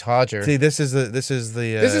frosty todger. See, this is the. This is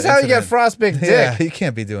how you get incident. frostbitten dick. Yeah, you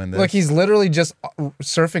can't be doing this. Look, he's literally just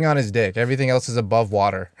surfing on his dick. Everything else is above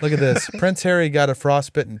water. Look at this. Prince Harry got a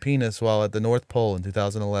frostbitten penis while at the North Pole in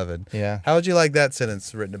 2011. Yeah. How would you like that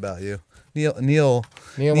sentence written about you? Neil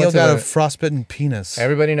went to got a the- frostbitten penis.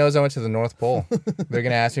 Everybody knows I went to the North Pole. They're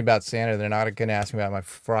going to ask me about Santa. They're not going to ask me about my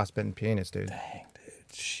frostbitten penis, dude.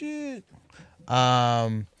 Shit.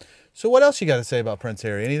 So what else you got to say about Prince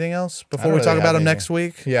Harry? Anything else before don't we really talk about have him anything. next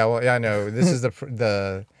week? Yeah, well, yeah, I know. This is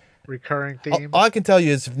the Recurring theme. All I can tell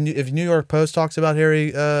you is if New York Post talks about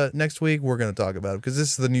Harry next week, we're going to talk about it because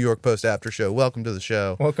this is the New York Post after show. Welcome to the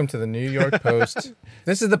show. welcome to the New York Post.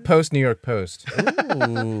 This is the post New York Post.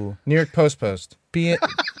 Ooh. New York Post.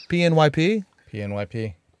 PNYP?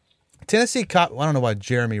 PNYP. Tennessee cop. I don't know why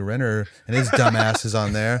Jeremy Renner and his dumb ass is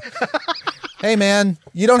on there. Hey man,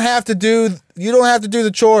 you don't have to do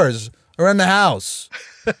the chores around the house.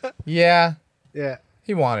 Yeah, Yeah.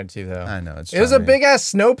 he wanted to though. I know, it's It was a charming. big ass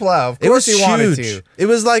snowplow. Of It was course he wanted huge. to. It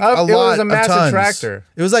was like a It was lot a massive of tons. tractor.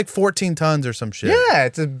 It was like 14 tons or some shit. Yeah,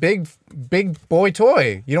 it's a big boy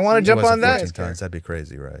toy. You don't want to It jump wasn't on 14 that? tons. That'd be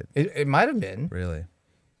crazy, right? It might have been. Really.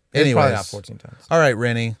 It's Anyways, probably not 14 tons. All right,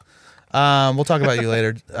 Rennie. We'll talk about you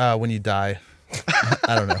later when you die.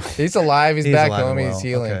 I don't know. He's alive. He's back alive home. and He's well.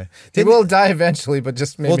 healing. Okay. He will die eventually, but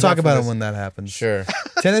just maybe We'll talk not for about this. him when that happens. Sure.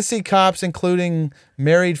 Tennessee cops, including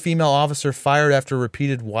married female officer, fired after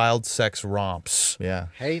repeated wild sex romps. Yeah.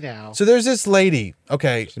 Hey now. So there's this lady.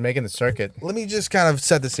 Okay, She's making the circuit. let me just kind of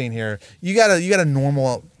set the scene here. You got a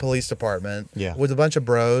normal police department. Yeah. With a bunch of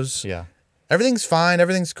bros. Yeah. Everything's fine.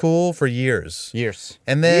 Everything's cool for years. Years.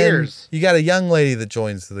 And then Years. you got a young lady that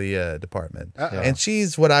joins the department, and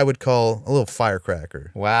she's what I would call a little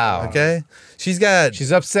firecracker. Wow. Okay, she's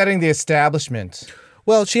upsetting the establishment.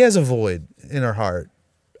 well, she has a void in her heart.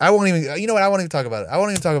 I won't even. You know what? I won't even talk about it. I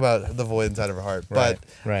won't even talk about the void inside of her heart. But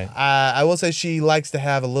Right. I will say she likes to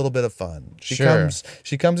have a little bit of fun. She Sure.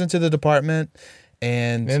 comes into the department,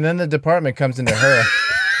 and And then the department comes into her.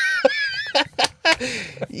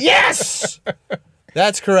 yes,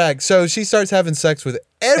 that's correct. So she starts having sex with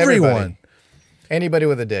everyone. Everybody. Anybody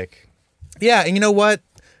with a dick. Yeah, and you know what?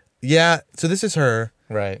 Yeah. So this is her.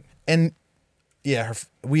 Right. And yeah,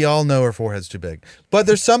 we all know her forehead's too big, but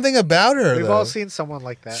there's something about her. We've though. all seen someone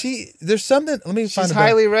like that. There's something. Let me find. She's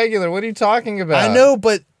highly regular. What are you talking about? I know,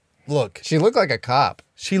 but look, She looked like a cop.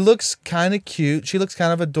 she looks kind of cute. She looks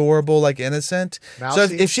kind of adorable, like innocent. So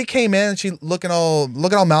Mousy? if she came in and she looking all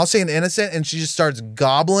mousy and innocent, and she just starts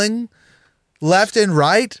gobbling left and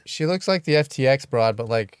right, She looks like the FTX broad, but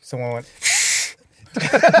like someone went.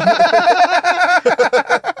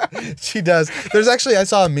 she does. There's actually I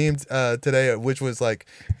saw a meme today, which was like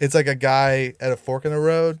it's like a guy at a fork in the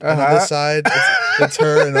road, and on this side it's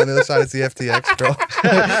her, and on the other side it's the FTX girl.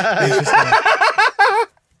 It's just like-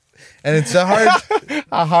 and it's a hard.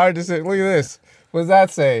 How hard to say. Look at this. What does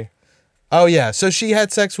that say? Oh yeah, so she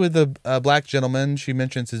had sex with a black gentleman. She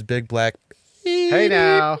mentions his big black. Hey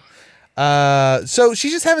now. So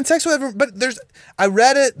she's just having sex with everyone. But I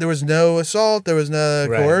read it. There was no assault. There was no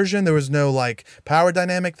Right. coercion. There was no like power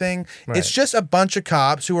dynamic thing. Right. It's just a bunch of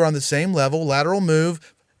cops who are on the same level, lateral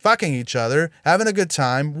move, fucking each other, having a good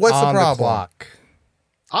time. What's On the problem? clock.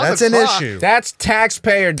 On That's the an clock. issue. That's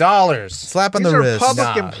taxpayer dollars. Slap on These the are wrist. public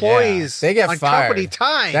Nah, employees. yeah. They get on fired. company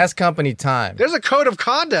time. That's company time. There's a code of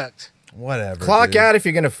conduct. Whatever. Clock dude. out if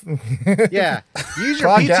you're gonna. Yeah. Use your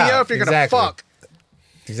Clock PTO out. if you're Exactly. gonna fuck.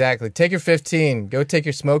 Exactly. Take your 15. Go take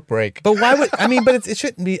your smoke break. But why would I mean? But it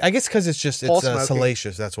shouldn't be. I guess because it's Full smoking.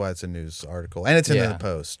 salacious. That's why it's a news article, and it's in Yeah. the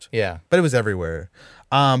Post. Yeah. But it was everywhere.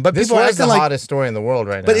 But This people are was the acting like. hottest story in the world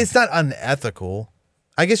right now. But it's not unethical.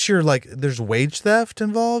 I guess you're like there's wage theft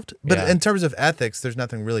involved, but Yeah. in terms of ethics, there's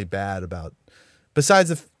nothing really bad about. Besides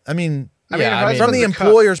the, I mean, I mean, her I mean- from husband's the a cuck.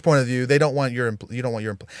 employer's point of view, they don't want you don't want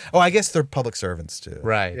your. Oh, I guess they're public servants too.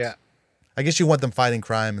 right. Yeah. I guess you want them fighting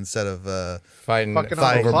crime instead of Fighting Fucking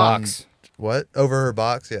on the over clock. box. what over her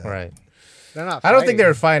box. Yeah, Right. They're not. I don't think they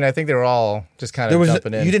were fighting. fighting. I think they were all just kind There of was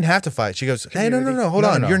jumping in. you didn't have to fight. She goes, hey, no, hold No,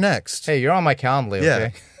 on, no. you're next. Hey, you're on my Calendly, Yeah.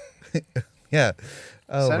 okay? Yeah.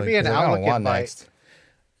 Oh, Send my me an God. I don't Alec want invite. next.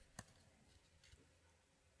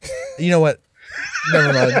 You know what?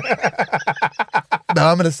 Never mind. No,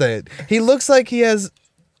 I'm gonna say it. He looks like he has.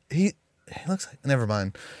 He looks like. Never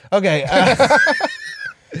mind. Okay.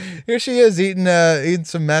 Here she is eating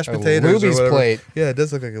some mashed A potatoes. or Luby's whatever. plate. Yeah, it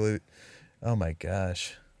does look like a Luby. Oh my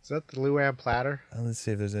gosh. Is that the Luann platter? Let's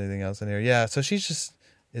see if there's anything else in here. Yeah. So she's just.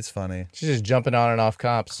 It's funny. She's just jumping on and off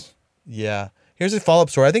cops. Yeah. Here's a follow-up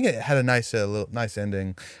story. I think it had a nice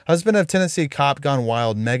ending. Husband of Tennessee cop gone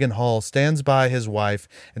wild, Megan Hall, stands by his wife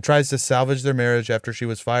and tries to salvage their marriage after she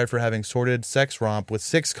was fired for having sordid sex romp with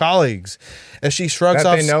 6 colleagues. As she shrugs That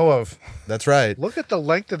off... they know of. That's right. Look at the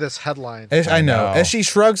length of this headline. I know. know. As she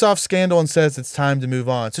shrugs off scandal and says it's time to move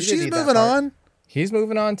on. So You didn't she's need that moving part. on. He's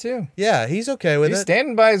moving on too. Yeah, he's okay with He's it.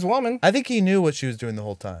 standing by his woman. I think he knew what she was doing the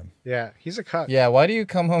whole time. Yeah, he's a cuck. Yeah, why do you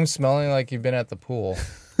come home smelling like you've been at the pool?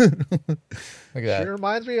 Look at She that.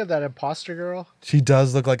 reminds me of that imposter girl. She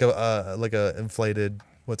does look like a inflated...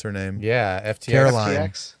 What's her name? Yeah, FTX. Caroline.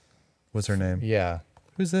 TX, What's her name? Yeah.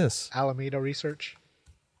 Who's this? Alameda Research.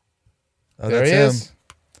 Oh, There that's he him. is.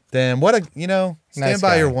 Damn, what a, stand Nice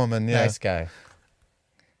by guy. your woman. Yeah. Nice guy.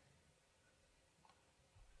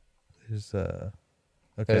 There's, okay.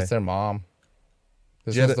 There's their mom.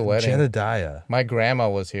 This was the wedding. Jedediah. My grandma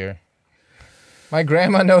was here. My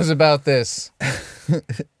grandma knows about this.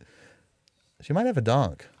 She might have a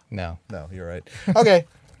donk. No, No, you're right. Okay.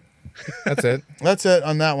 that's it. That's it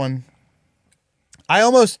on that one. I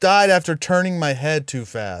almost died after turning my head too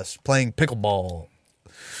fast playing pickleball.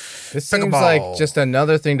 This seems Pickleball. like just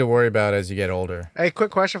another thing to worry about as you get older. Hey, quick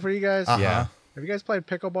question for you guys. Yeah. Have you guys played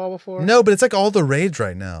pickleball before? No, but it's like all the rage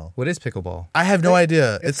right now. What is pickleball? I have no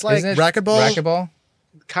idea. it's like- Isn't it racquetball. Racquetball?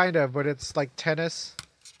 Kind of, but it's like tennis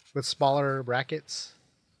with smaller rackets.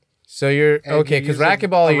 So you're And okay you're because using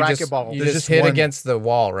racquetball, a you racquetball. just There's just hit one- against the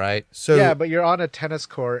wall, right? So yeah, but you're on a tennis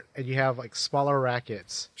court and you have like smaller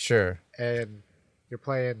rackets Sure. and you're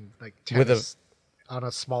playing like With a- tennis on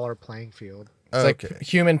a smaller playing field. It's okay. like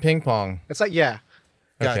human ping pong. It's like, yeah.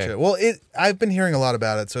 Gotcha. Okay. Well, I've been hearing a lot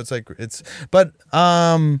about it, so it's like but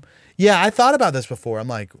yeah, I thought about this before. I'm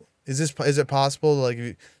like, is it possible to like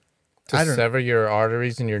I To don't sever your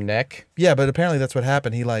arteries in your neck. Yeah, but apparently that's what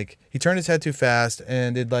happened. He turned his head too fast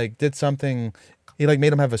and it like did something. He like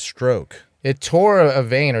made him have a stroke. It tore a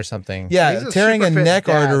vein or something. Yeah, He's a tearing a super fit neck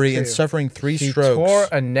dad, artery and too. suffering 3 He strokes. tore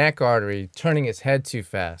a neck artery, turning his head too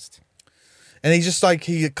fast. And he just like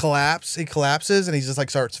he collapses and he just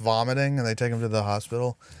like starts vomiting and they take him to the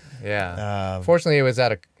hospital. Yeah. Fortunately, it was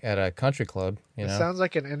at a country club. You It know. sounds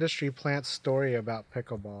like an industry plant story about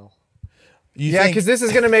pickleball. Yeah, because this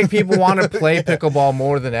is gonna make people want to play pickleball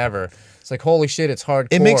more than ever. It's like holy shit, it's hardcore.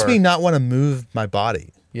 it makes me not want to move my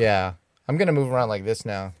body. Yeah, I'm gonna move around like this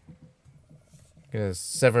now. Gonna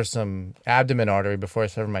sever some abdomen artery before I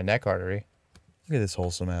sever my neck artery. Look at this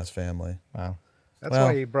wholesome ass family. Wow. That's Well-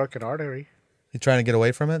 why he broke an artery. You trying to get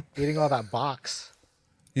away from it? Eating all that box.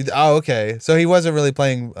 Oh, okay. So he wasn't really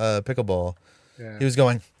playing pickleball. Yeah. He was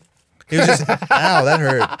going. He was just. Ow, that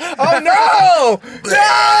hurt. Oh no!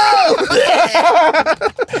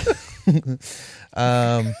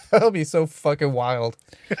 That'll be so fucking wild.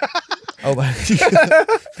 Oh, my.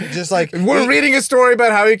 Just like We're reading a story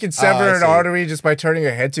about how you can I sever an see. artery just by turning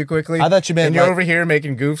your head too quickly. I thought you meant and you're like- over here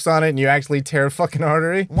making goofs on it, and you actually tear a fucking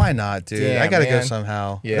artery. Why not, dude? Damn, I gotta go man.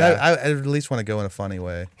 somehow. Yeah. I at least want to go in a funny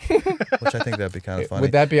way, which I think that'd be kind of funny.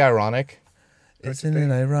 Would that be ironic? Isn't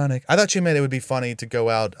it ironic? I thought you meant it would be funny to go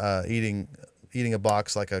out eating a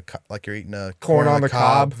box like you're eating a Corn on the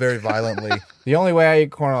cob. very violently. The only way I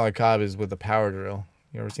eat corn on the cob is with a power drill.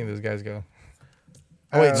 You ever seen those guys go?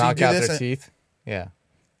 Oh wait, so you Knock do out this their and- teeth. Yeah,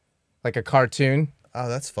 like a cartoon. Oh,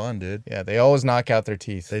 that's fun, dude. Yeah, they always knock out their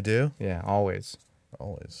teeth. They do Yeah, always.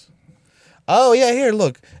 always. Oh yeah, here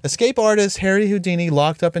look. Escape artist Harry Houdini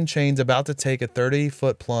locked up in chains, about to take a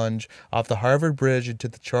 30-foot plunge off the Harvard Bridge into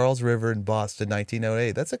the Charles River in Boston,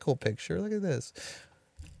 1908. That's a cool picture. Look at this.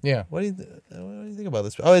 Yeah. What do you think about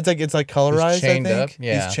this? Oh, it's like colorized. chained I think. up,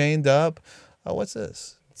 yeah. He's chained up. Oh, what's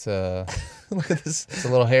this? It's a Look at this. it's a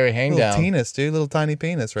little hairy hang Little down. penis, dude. Little tiny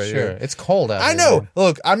penis right Sure, here. it's cold out. I here, know. man.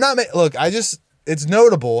 Look, I'm not. Look, it's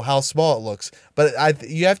notable how small it looks, but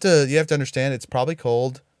you have to understand it's probably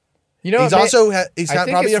cold. You know, He's it may- also he's I not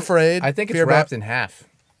think probably it's- afraid. I think it's fear about- wrapped in half.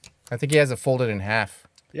 I think he has it folded in half.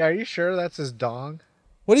 Yeah, are you sure that's his dong?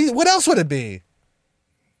 What else would it be?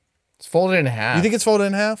 It's folded in half. You think it's folded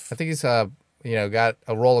in half? I think he's got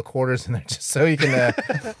a roll of quarters in there just so he can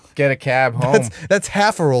get a cab home. That's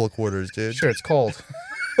half a roll of quarters, dude. Sure, it's cold.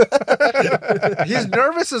 He's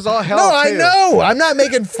nervous as all hell. No, I too. know. I'm not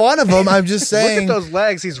making fun of him. I'm just Look saying. at those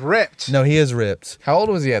legs. He's ripped. No, he is ripped. How old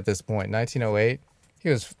was he at this point? 1908. He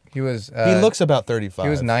was. He looks about 35. He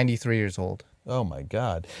was 93 years old. Oh my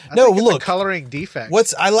God. I No, think it's a look. coloring defect.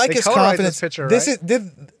 I like They his colorized confidence. this picture, This right?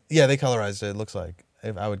 they colorized it. It looks like,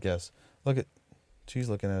 I would guess. Look at, she's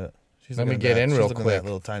looking at it. She's Let me looking get at that. in She's real looking at quick. that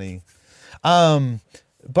little tiny.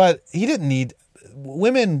 But he didn't need.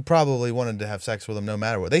 Women probably wanted to have sex with him no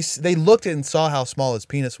matter what. They looked at and saw how small his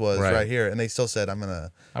penis was right here, and they still said, "I'm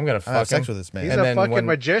gonna fuck have sex him. with this man." He's And a then fucking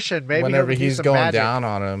magician. Maybe whenever he'll do he's some going magic. down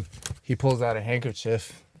on him, he pulls out a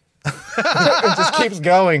handkerchief and just keeps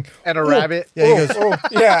going. And a rabbit. Yeah, he goes. Oh,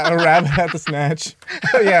 yeah, a rabbit at the snatch.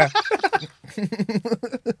 Yeah.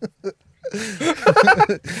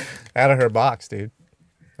 Out of her box, dude.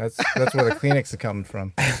 That's where the Kleenex is coming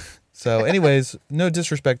from. So, anyways, no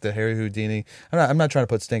disrespect to Harry Houdini. I'm not trying to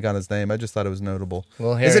put stink on his name. I just thought it was notable.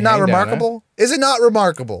 Well, is Harry it not Hangdown, remarkable? Is it not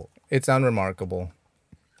remarkable? It's unremarkable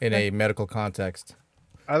in a medical context.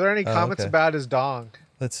 Are there any comments okay. about his dong?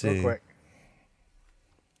 Let's see. Real quick.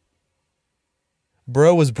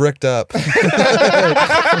 Bro was bricked up.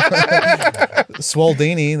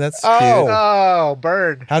 Swoldini, that's cute. Oh,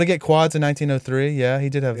 bird. How to get quads in 1903? Yeah, he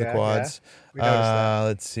did have the Yeah, quads. We noticed that.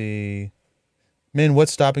 Let's see. Min,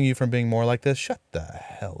 what's stopping you from being more like this? Shut the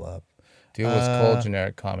hell up. Dude was cold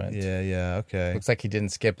generic comment. Yeah, okay. Looks like he didn't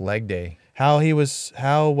skip leg day. How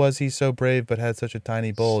was he so brave but had such a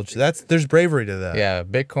tiny bulge? There's bravery to that. Yeah,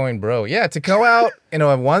 Bitcoin bro. Yeah, to go out in a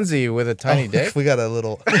onesie with a tiny dick. We got a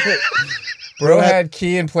little Bro had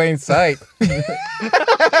key in plain sight.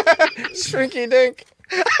 Shrinky dink.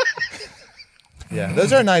 Yeah,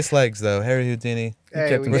 those are nice legs though, Harry Houdini. Hey,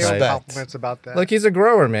 kept we him gave him respect. compliments about that. Look, he's a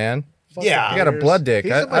grower, man. Yeah. He got a blood dick.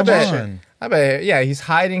 He's a I bet. magician. I bet. Yeah, he's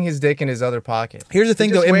hiding his dick in his other pocket. Here's the thing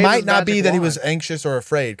just though, it waved might his not be magic that he was wand. anxious or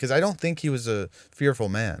afraid because I don't think he was a fearful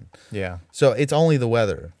man. Yeah, So it's only the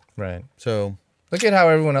weather. right. So Look at how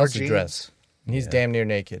everyone else is jeans. dressed. He's damn near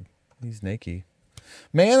naked. he's naked.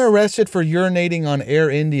 Man arrested for urinating on Air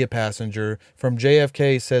India passenger from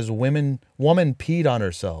JFK says woman peed on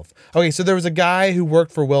herself. Okay, so there was a guy who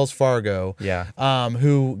worked for Wells Fargo. Yeah.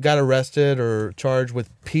 Who got arrested or charged with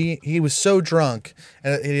pee. He was so drunk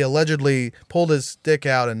and he allegedly pulled his dick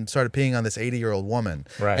out and started peeing on this 80-year-old woman.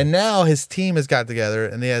 Right. And now his team has got together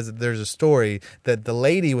and there's a story that the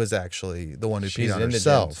lady was actually the one who She's peed on indigent.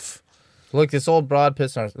 herself. Look, this old broad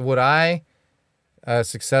pissed on. Would I, a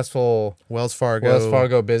successful Wells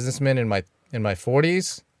Fargo businessman in my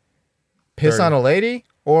 40s, piss 30. on a lady,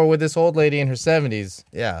 or with this old lady in her 70s?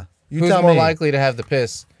 Yeah. You Who's tell more me. likely to have the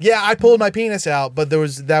piss? Yeah, I pulled my penis out, but that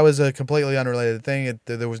was a completely unrelated thing.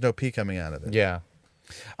 There was no pee coming out of it. Yeah.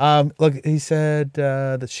 Look, he said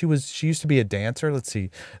that she used to be a dancer. Let's see.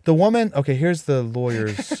 The woman. Okay, here's the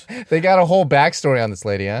lawyers. They got a whole backstory on this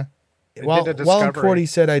lady, huh? While did a in discovery. court, he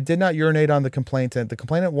said, "I did not urinate on the complainant. The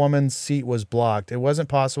complainant woman's seat was blocked. It wasn't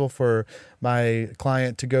possible for my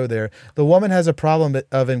client to go there. The woman has a problem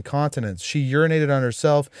of incontinence. She urinated on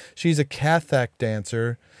herself. She's a Kathak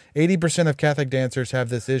dancer. 80% of Kathak dancers have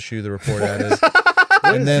this issue," the report added.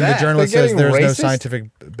 And then the journalist They're says getting there's no racist? scientific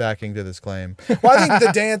backing to this claim. Well, I think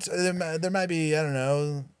the dance, there might be, I don't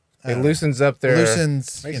know. It loosens up their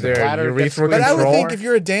Loosens, Makes you the know. their bladder get urethral But I would control. think if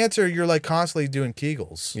you're a dancer, you're like constantly doing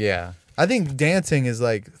Kegels. Yeah. I think dancing is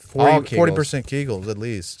like All 40, Kegels. 40% Kegels at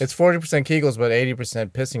least. It's 40% Kegels, but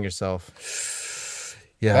 80% pissing yourself.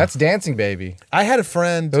 Yeah. That's dancing, baby. I had a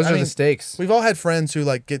friend. Those I are mean, the stakes. We've all had friends who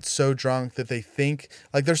like get so drunk that they think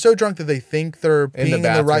like they're so drunk that they think they're In the peeing in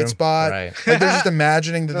the right bathroom, spot. right. Like they're just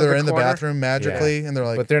imagining that In they're the in the corner. bathroom magically, and they're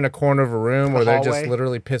like, But they're in a corner of a room where they're just hallway.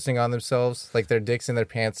 literally pissing on themselves, like their dicks in their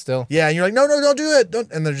pants still. yeah, and you're like, no, don't do it,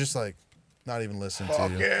 don't, and they're just like, not even listening to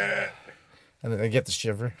you. And then they get the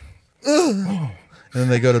shiver. And then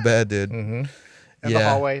they go to bed, dude. In the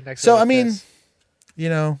hallway next So to the I mean, piss. you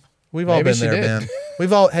know, we've all Maybe been she there, did. man.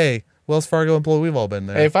 We've all, hey, Wells Fargo employee, we've all been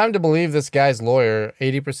there. Hey, if I'm to believe this guy's lawyer,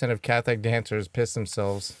 80% of Catholic dancers piss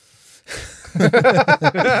themselves.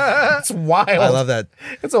 It's wild. I love that.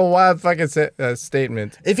 It's a wild fucking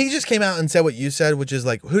statement. If he just came out and said what you said, which is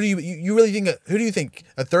like, who do you really think? Who do you think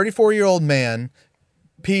a 34-year-old man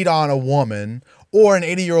peed on a woman, or an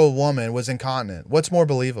 80-year-old woman was incontinent? What's more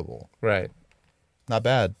believable? Right. Not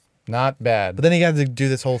bad. Not bad. But then he had to do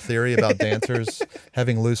this whole theory about dancers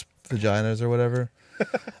having loose vaginas or whatever.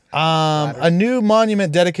 A new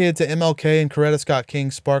monument dedicated to MLK and Coretta Scott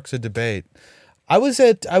King sparks a debate. I was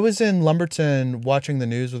in Lumberton watching the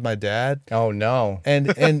news with my dad, Oh, no. and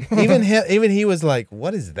even he was like,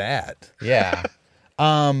 "What is that?" Yeah.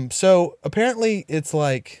 So apparently it's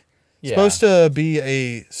like Yeah. Supposed to be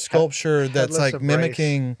a sculpture that's Headless like embrace.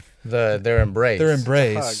 mimicking their embrace. their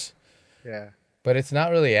embrace. Yeah. But it's not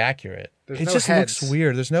really accurate There's It no just heads. looks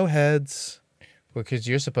weird. There's no heads. because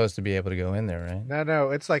you're supposed to be able to go in there, right? No,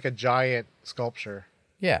 it's like a giant sculpture.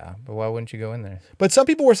 Yeah, but why wouldn't you go in there? But some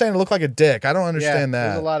people were saying it looked like a dick. I don't understand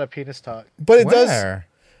There's a that. lot of penis talk. But it does. Where?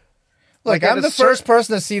 Like Look, at I'm a the first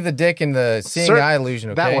person to see the dick in the seeing Certain- eye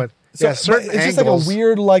illusion. Okay, That one. So, Yeah, but certain it's just like angles. a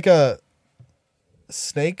weird, like a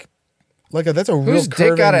snake. That's a real Whose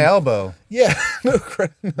dick got an curving- elbow? Yeah. No,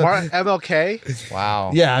 MLK.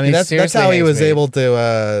 Wow. yeah, I mean He that's seriously how he hates was me. able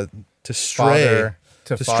to stray Father-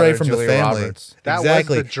 to stray father from Julia the family. Roberts. That was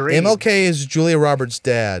exactly. the dream. MLK is Julia Roberts'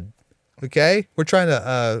 dad. Okay, we're trying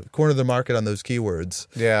to corner the market on those keywords.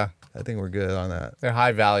 Yeah, I think we're good on that. they're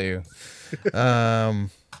high value.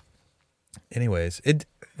 Anyways,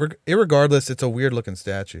 irregardless, it's a weird looking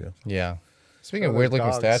statue. Yeah. Speaking So of are weird looking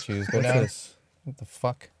dogs. statues, go What's down. this? What the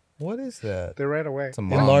fuck? What is that? They ran away. It's a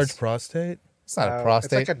mom's. Enlarged prostate? It's not a It's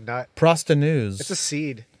prostate. like a nut. Prostanews. It's a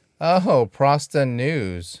seed. Oh, Prosta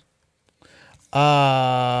News.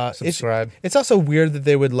 Subscribe. It's also weird that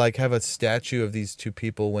they would like have a statue of these two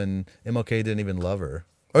people when MLK didn't even love her.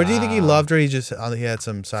 Or do you think he loved her? He just he had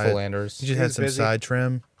some side. Philanders. He just He had was some busy. side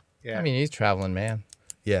trim. Yeah. I mean, he's traveling, man.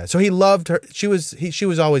 Yeah. So he loved her. She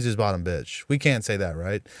was always his bottom bitch. We can't say that,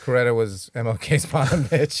 right? Coretta was MLK's bottom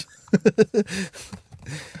bitch.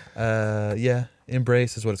 Yeah.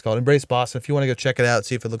 Embrace is what it's called. Embrace Boston. If you want to go check it out,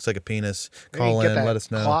 see if it looks like a penis, Maybe call get in, that let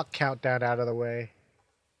us know. Clock countdown out of the way.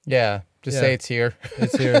 Yeah, just Yeah. say it's here.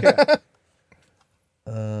 It's here.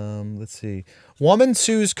 Let's see. Woman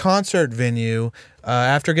sues concert venue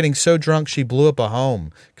after getting so drunk she blew up a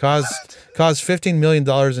home. Caused $15 million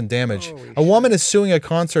in damage. A woman is suing a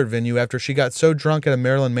concert venue after she got so drunk at a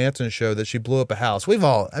Marilyn Manson show that she blew up a house. We've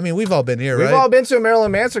all been here, We've right? all been to a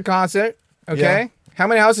Marilyn Manson concert. Okay. Yeah. How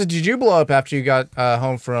many houses did you blow up after you got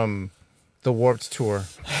home from the Warped Tour?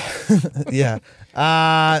 Yeah.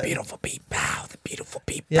 Beautiful people. The beautiful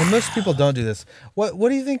people. Yeah, most people don't do this. What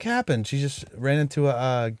do you think happened? She just ran into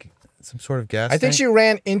some sort of gas I think tank? she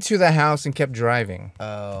ran into the house and kept driving.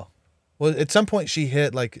 Oh. Well, at some point she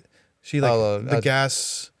hit the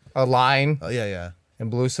gas. A line Oh, yeah. and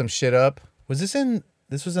blew some shit up. This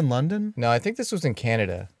was in London? No, I think this was in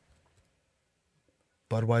Canada.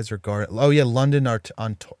 Budweiser Garden. Oh yeah, London,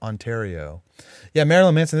 Ontario. Yeah,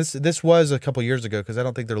 Marilyn Manson. This was a couple years ago because I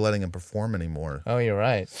don't think they're letting him perform anymore. Oh, you're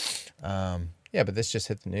right. Yeah, but this just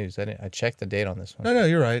hit the news. I checked the date on this one. No,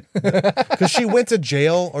 you're right. Because she went to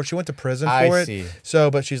jail or she went to prison for I it. see. So,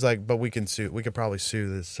 but she's like, but we can sue. We could probably sue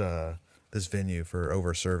this venue for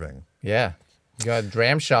over serving. Yeah. You got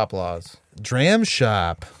dram shop laws. Dram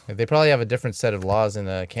shop. They probably have a different set of laws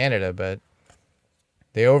in Canada, but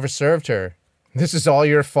they overserved her. This is all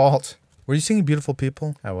your fault. Were you singing Beautiful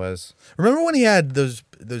People? I was. Remember when he had those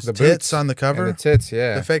tits boots on the cover? and the tits,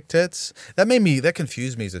 yeah. The fake tits? That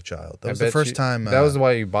confused me as a child. That was the first time. That was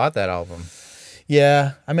why you bought that album.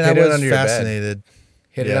 Yeah. I mean, Hid I it was under your bed. fascinated.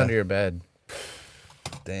 Hid it Yeah. under your bed.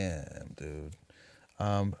 Damn, dude.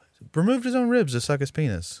 Removed his own ribs to suck his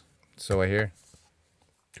penis. So I hear.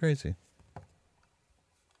 Crazy.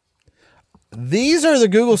 These are the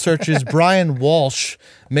Google searches Brian Walshe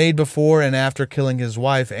made before and after killing his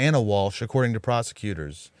wife, Anna Walshe, according to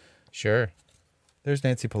prosecutors. Sure. There's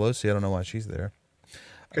Nancy Pelosi. I don't know why she's there.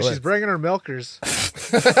 Because she's bringing her milkers.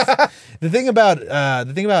 The thing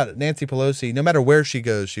about Nancy Pelosi, no matter where she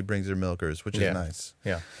goes, she brings her milkers, which is Yeah. nice.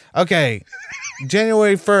 Yeah. Okay,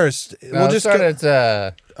 January 1st. We'll just start at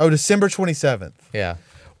December 27th. yeah.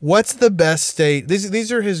 What's the best state?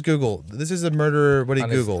 These are his Google. This is a murderer. What he On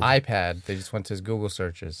his Googled. iPad. They just went to his Google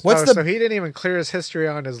searches. What's So he didn't even clear his history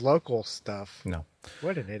on his local stuff. No.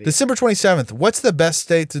 What an idiot. December 27th. What's the best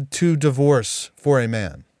state to divorce for a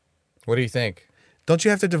man? What do you think? Don't you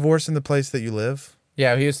have to divorce in the place that you live?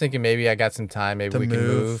 Yeah, he was thinking maybe I got some time. Maybe we can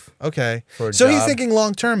move. Okay. for a So he's job. thinking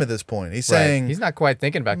long term at this point. He's Right. saying He's not quite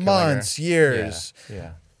thinking about killing her. months, years.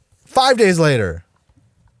 Yeah. 5 days later.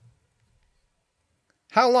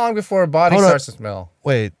 How long before a body Hold on. starts to smell?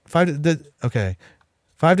 Wait, 5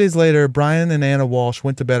 days later, Brian and Anna Walshe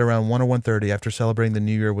went to bed around 1 or 1:30 after celebrating the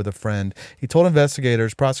New Year with a friend. He told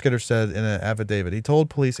prosecutors said in an affidavit, he told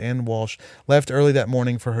police Anna Walshe left early that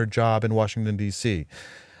morning for her job in Washington, D.C.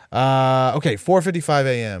 4:55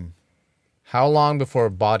 a.m. How long before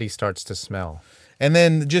a body starts to smell? And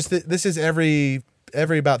then this is every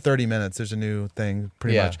about 30 minutes, there's a new thing,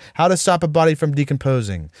 pretty Yeah. much. How to stop a body from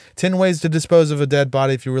decomposing. 10 ways to dispose of a dead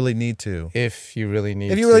body if you really need to. If you really need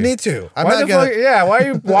to. If you really need to. Why are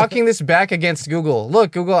you walking this back against Google?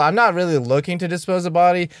 Look, Google, I'm not really looking to dispose a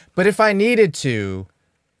body, but if I needed to,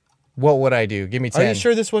 What would I do? Give me 10. Are you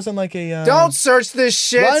sure this wasn't like a? Don't search this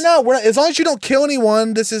shit. Why not? As long as you don't kill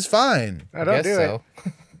anyone, this is fine. I don't do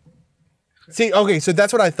it. See, okay, so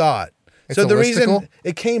that's what I thought. It's so a the listicle? reason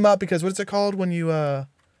it came up because what's it called when you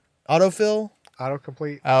autofill?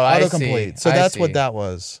 Autocomplete. Oh, I see. Autocomplete. So I that's see. what that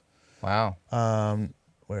was. Wow.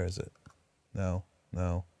 Where is it? No.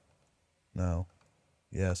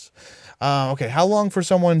 Yes. Okay. How long for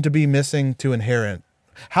someone to be missing to inherit?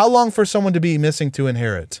 How long for someone to be missing to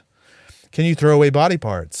inherit? Can you throw away body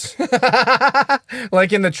parts?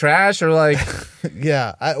 Like in the trash or like...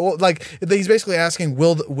 Yeah. He's basically asking,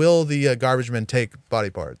 will the garbage men take body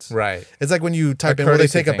parts? Right. It's like when you type A in, will they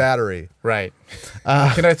courtesy take a thing. battery? Right.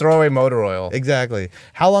 Can I throw away motor oil? Exactly.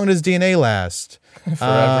 How long does DNA last?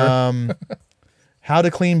 Forever. How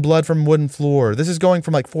to clean blood from wooden floor. This is going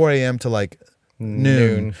from like 4 a.m. to like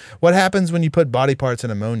noon. What happens when you put body parts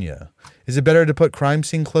in ammonia? Is it better to put crime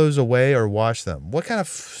scene clothes away or wash them? What kind of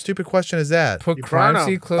stupid question is that? Put You crime burn 'em.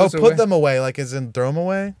 scene clothes away? Put them away, like as in throw them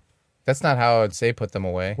away? That's not how I would say put them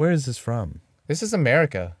away. Where is this from? This is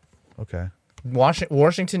America. Okay.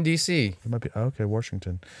 Washington, D.C. It might be, okay,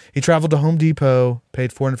 Washington. He traveled to Home Depot,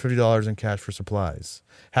 paid $450 in cash for supplies.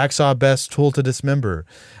 Hacksaw best tool to dismember.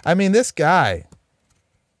 I mean, this guy.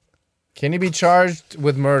 Can you be charged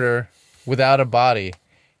with murder without a body?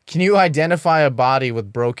 Can you identify a body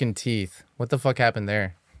with broken teeth? What the fuck happened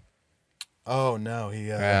there? Oh, no, he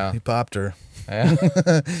Yeah. he popped her. Yeah.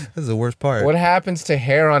 This is the worst part. What happens to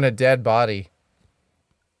hair on a dead body?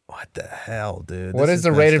 What the hell, dude? What This is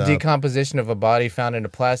the rate of messed up. decomposition of a body found in a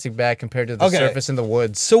plastic bag compared to the Okay. surface in the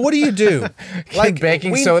woods? So what do you do? Can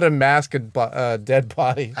baking soda mask a dead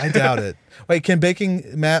body? I doubt it. Wait, can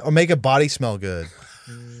baking or make a body smell good?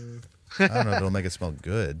 I don't know if it'll make it smell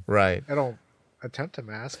good. Right. I don't attempt to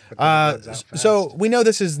mask. But then it runs out fast. So we know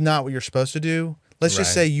this is not what you're supposed to do. Let's just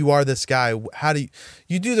Right. say you are this guy. How do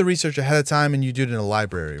you do the research ahead of time and you do it in a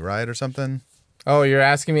library, right, or something? Oh, you're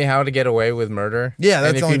asking me how to get away with murder? Yeah, And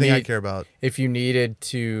that's if the only you thing I need- care about. If you needed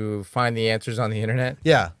to find the answers on the internet?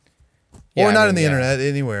 Yeah, Yeah, or I not mean, in the yeah. internet,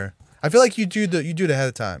 anywhere. I feel like you do it ahead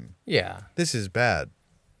of time. Yeah. This is bad.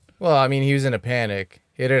 Well, I mean, he was in a panic.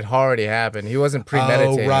 It had already happened. He wasn't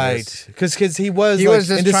premeditating. Oh, right. Because he was He like, was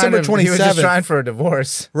just in December 27th. He was just trying for a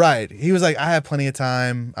divorce. Right. He was like, I have plenty of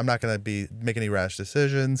time. I'm not going to be making any rash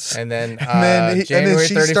decisions. And then, and January then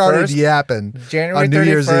she 31st, started yapping. January on New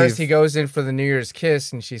Year's 31st, Eve. he goes in for the New Year's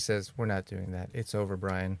kiss, and she says, "We're not doing that. It's over,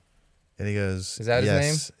 Brian." And he goes, Is that his name?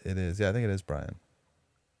 Yes, it is. Yeah, I think it is Brian.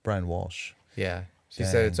 Brian Walshe. Yeah. She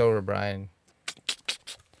Dang. said, "It's over, Brian."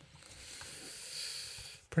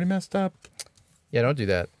 Pretty messed up. Yeah, don't do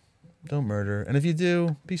that. Don't murder. And if you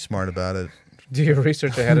do, be smart about it. Do your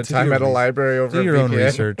research ahead of Do time your at a re- library over Do a your own VPN.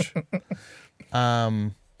 research.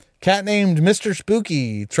 Cat named Mr.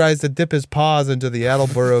 Spooky tries to dip his paws into the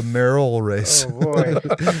Attleboro Merrill race. Oh boy.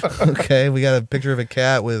 Okay, we got a picture of a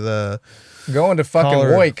cat with Going to fucking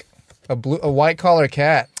Collar. Woik. A white collar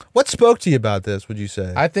cat. What spoke to you about this, would you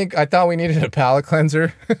say? I thought we needed a palate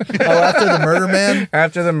cleanser. After the murder man?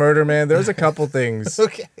 After the murder man, there's a couple things.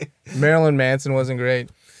 Okay. Marilyn Manson wasn't great.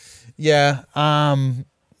 Yeah.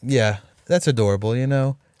 Yeah. That's adorable, you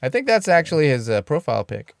know? I think that's actually his profile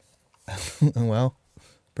pic. Well,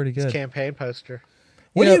 pretty good. Campaign poster.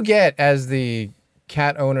 What You do know- you get as the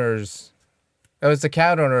cat owner's... Oh, it's the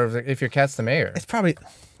cat owner if your cat's the mayor. It's probably...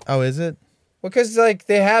 Oh, is it? Because, like,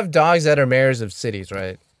 they have dogs that are mayors of cities,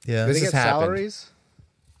 right? Yeah. This Do they has get happened. salaries?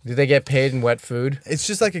 Do they get paid in wet food? It's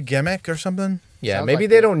just like a gimmick or something? Yeah, Sounds maybe like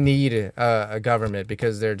they it. don't need a government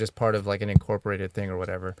because they're just part of, like, an incorporated thing or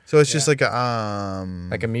whatever. So it's just like a...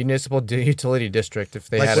 Like a municipal utility district if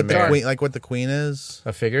they like had a what the mayor. queen, like what the queen is?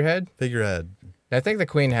 A figurehead? Figurehead. I think the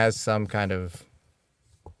queen has some kind of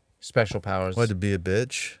special powers. What, to be a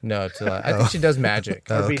bitch? No, I think she does magic.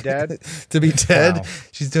 Or be dead? To be dead? Wow.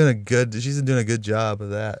 She's doing a good job of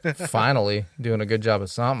that. Finally, doing a good job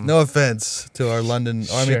of something. No offense to our London,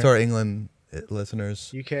 I mean Sure. to our England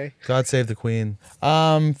listeners. UK? God save the queen.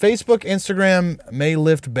 Facebook, Instagram may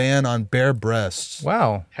lift ban on bare breasts.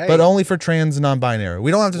 Wow. Hey. But only for trans and non-binary.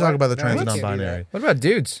 We don't have to talk What? about the No, trans we and can't do non-binary. What about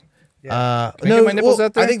dudes? Can I No, get my nipples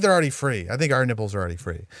out there? I think they're already free. I think our nipples are already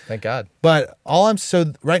free. Thank God. But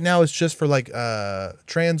right now it's just for like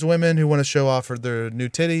trans women who want to show off for their new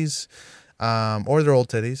titties or their old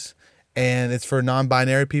titties, and it's for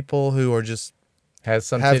non-binary people who are just Has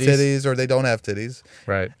some have titties. titties or they don't have titties.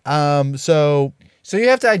 Right. So So you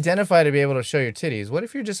have to identify to be able to show your titties. What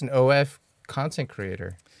if you're just an OF content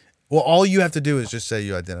creator? well, all you have to do is just say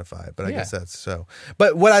you identify. But I Yeah. guess that's so.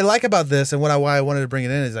 But what I like about this and why I wanted to bring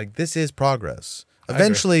it in is like this is progress.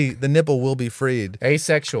 Eventually, the nipple will be freed.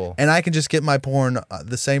 Asexual. And I can just get my porn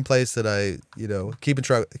the same place that I, keep in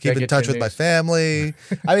get touch your with my news. family.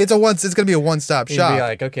 I mean, it's going to be a one-stop You'd shop. be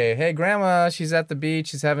like, okay, hey, grandma, she's at the beach.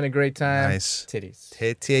 She's having a great time. Nice.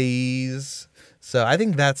 Titties. So I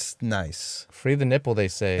think that's nice. Free the nipple, they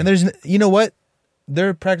say. And there's, you know what?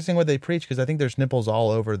 They're practicing what they preach because I think there's nipples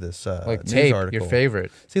all over this like news tape, article. your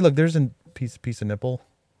favorite. See, look, there's a piece of nipple.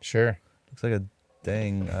 Sure. Looks like a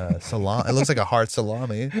dang salami. It looks like a hard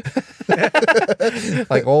salami.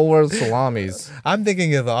 Like old world salamis. I'm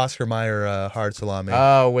thinking of Oscar Mayer hard salami.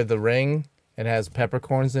 Oh, with the ring. It has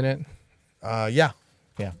peppercorns in it. Yeah.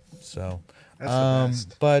 Yeah. So, That's the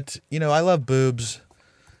best. but I love boobs.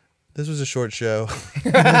 This was a short show.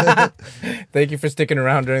 Thank you for sticking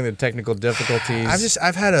around during the technical difficulties.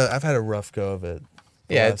 I've had a rough go of it.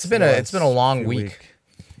 Yeah, it's been a long week.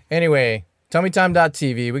 Anyway,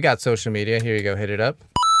 TummyTime.tv. We got social media. Here you go. Hit it up.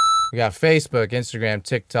 We got Facebook, Instagram,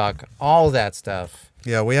 TikTok, all that stuff.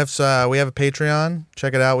 Yeah, we have a Patreon.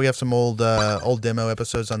 Check it out. We have some old demo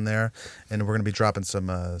episodes on there, and we're gonna be dropping some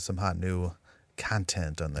hot new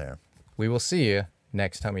content on there. We will see you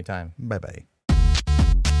next Tummy Time. Bye bye.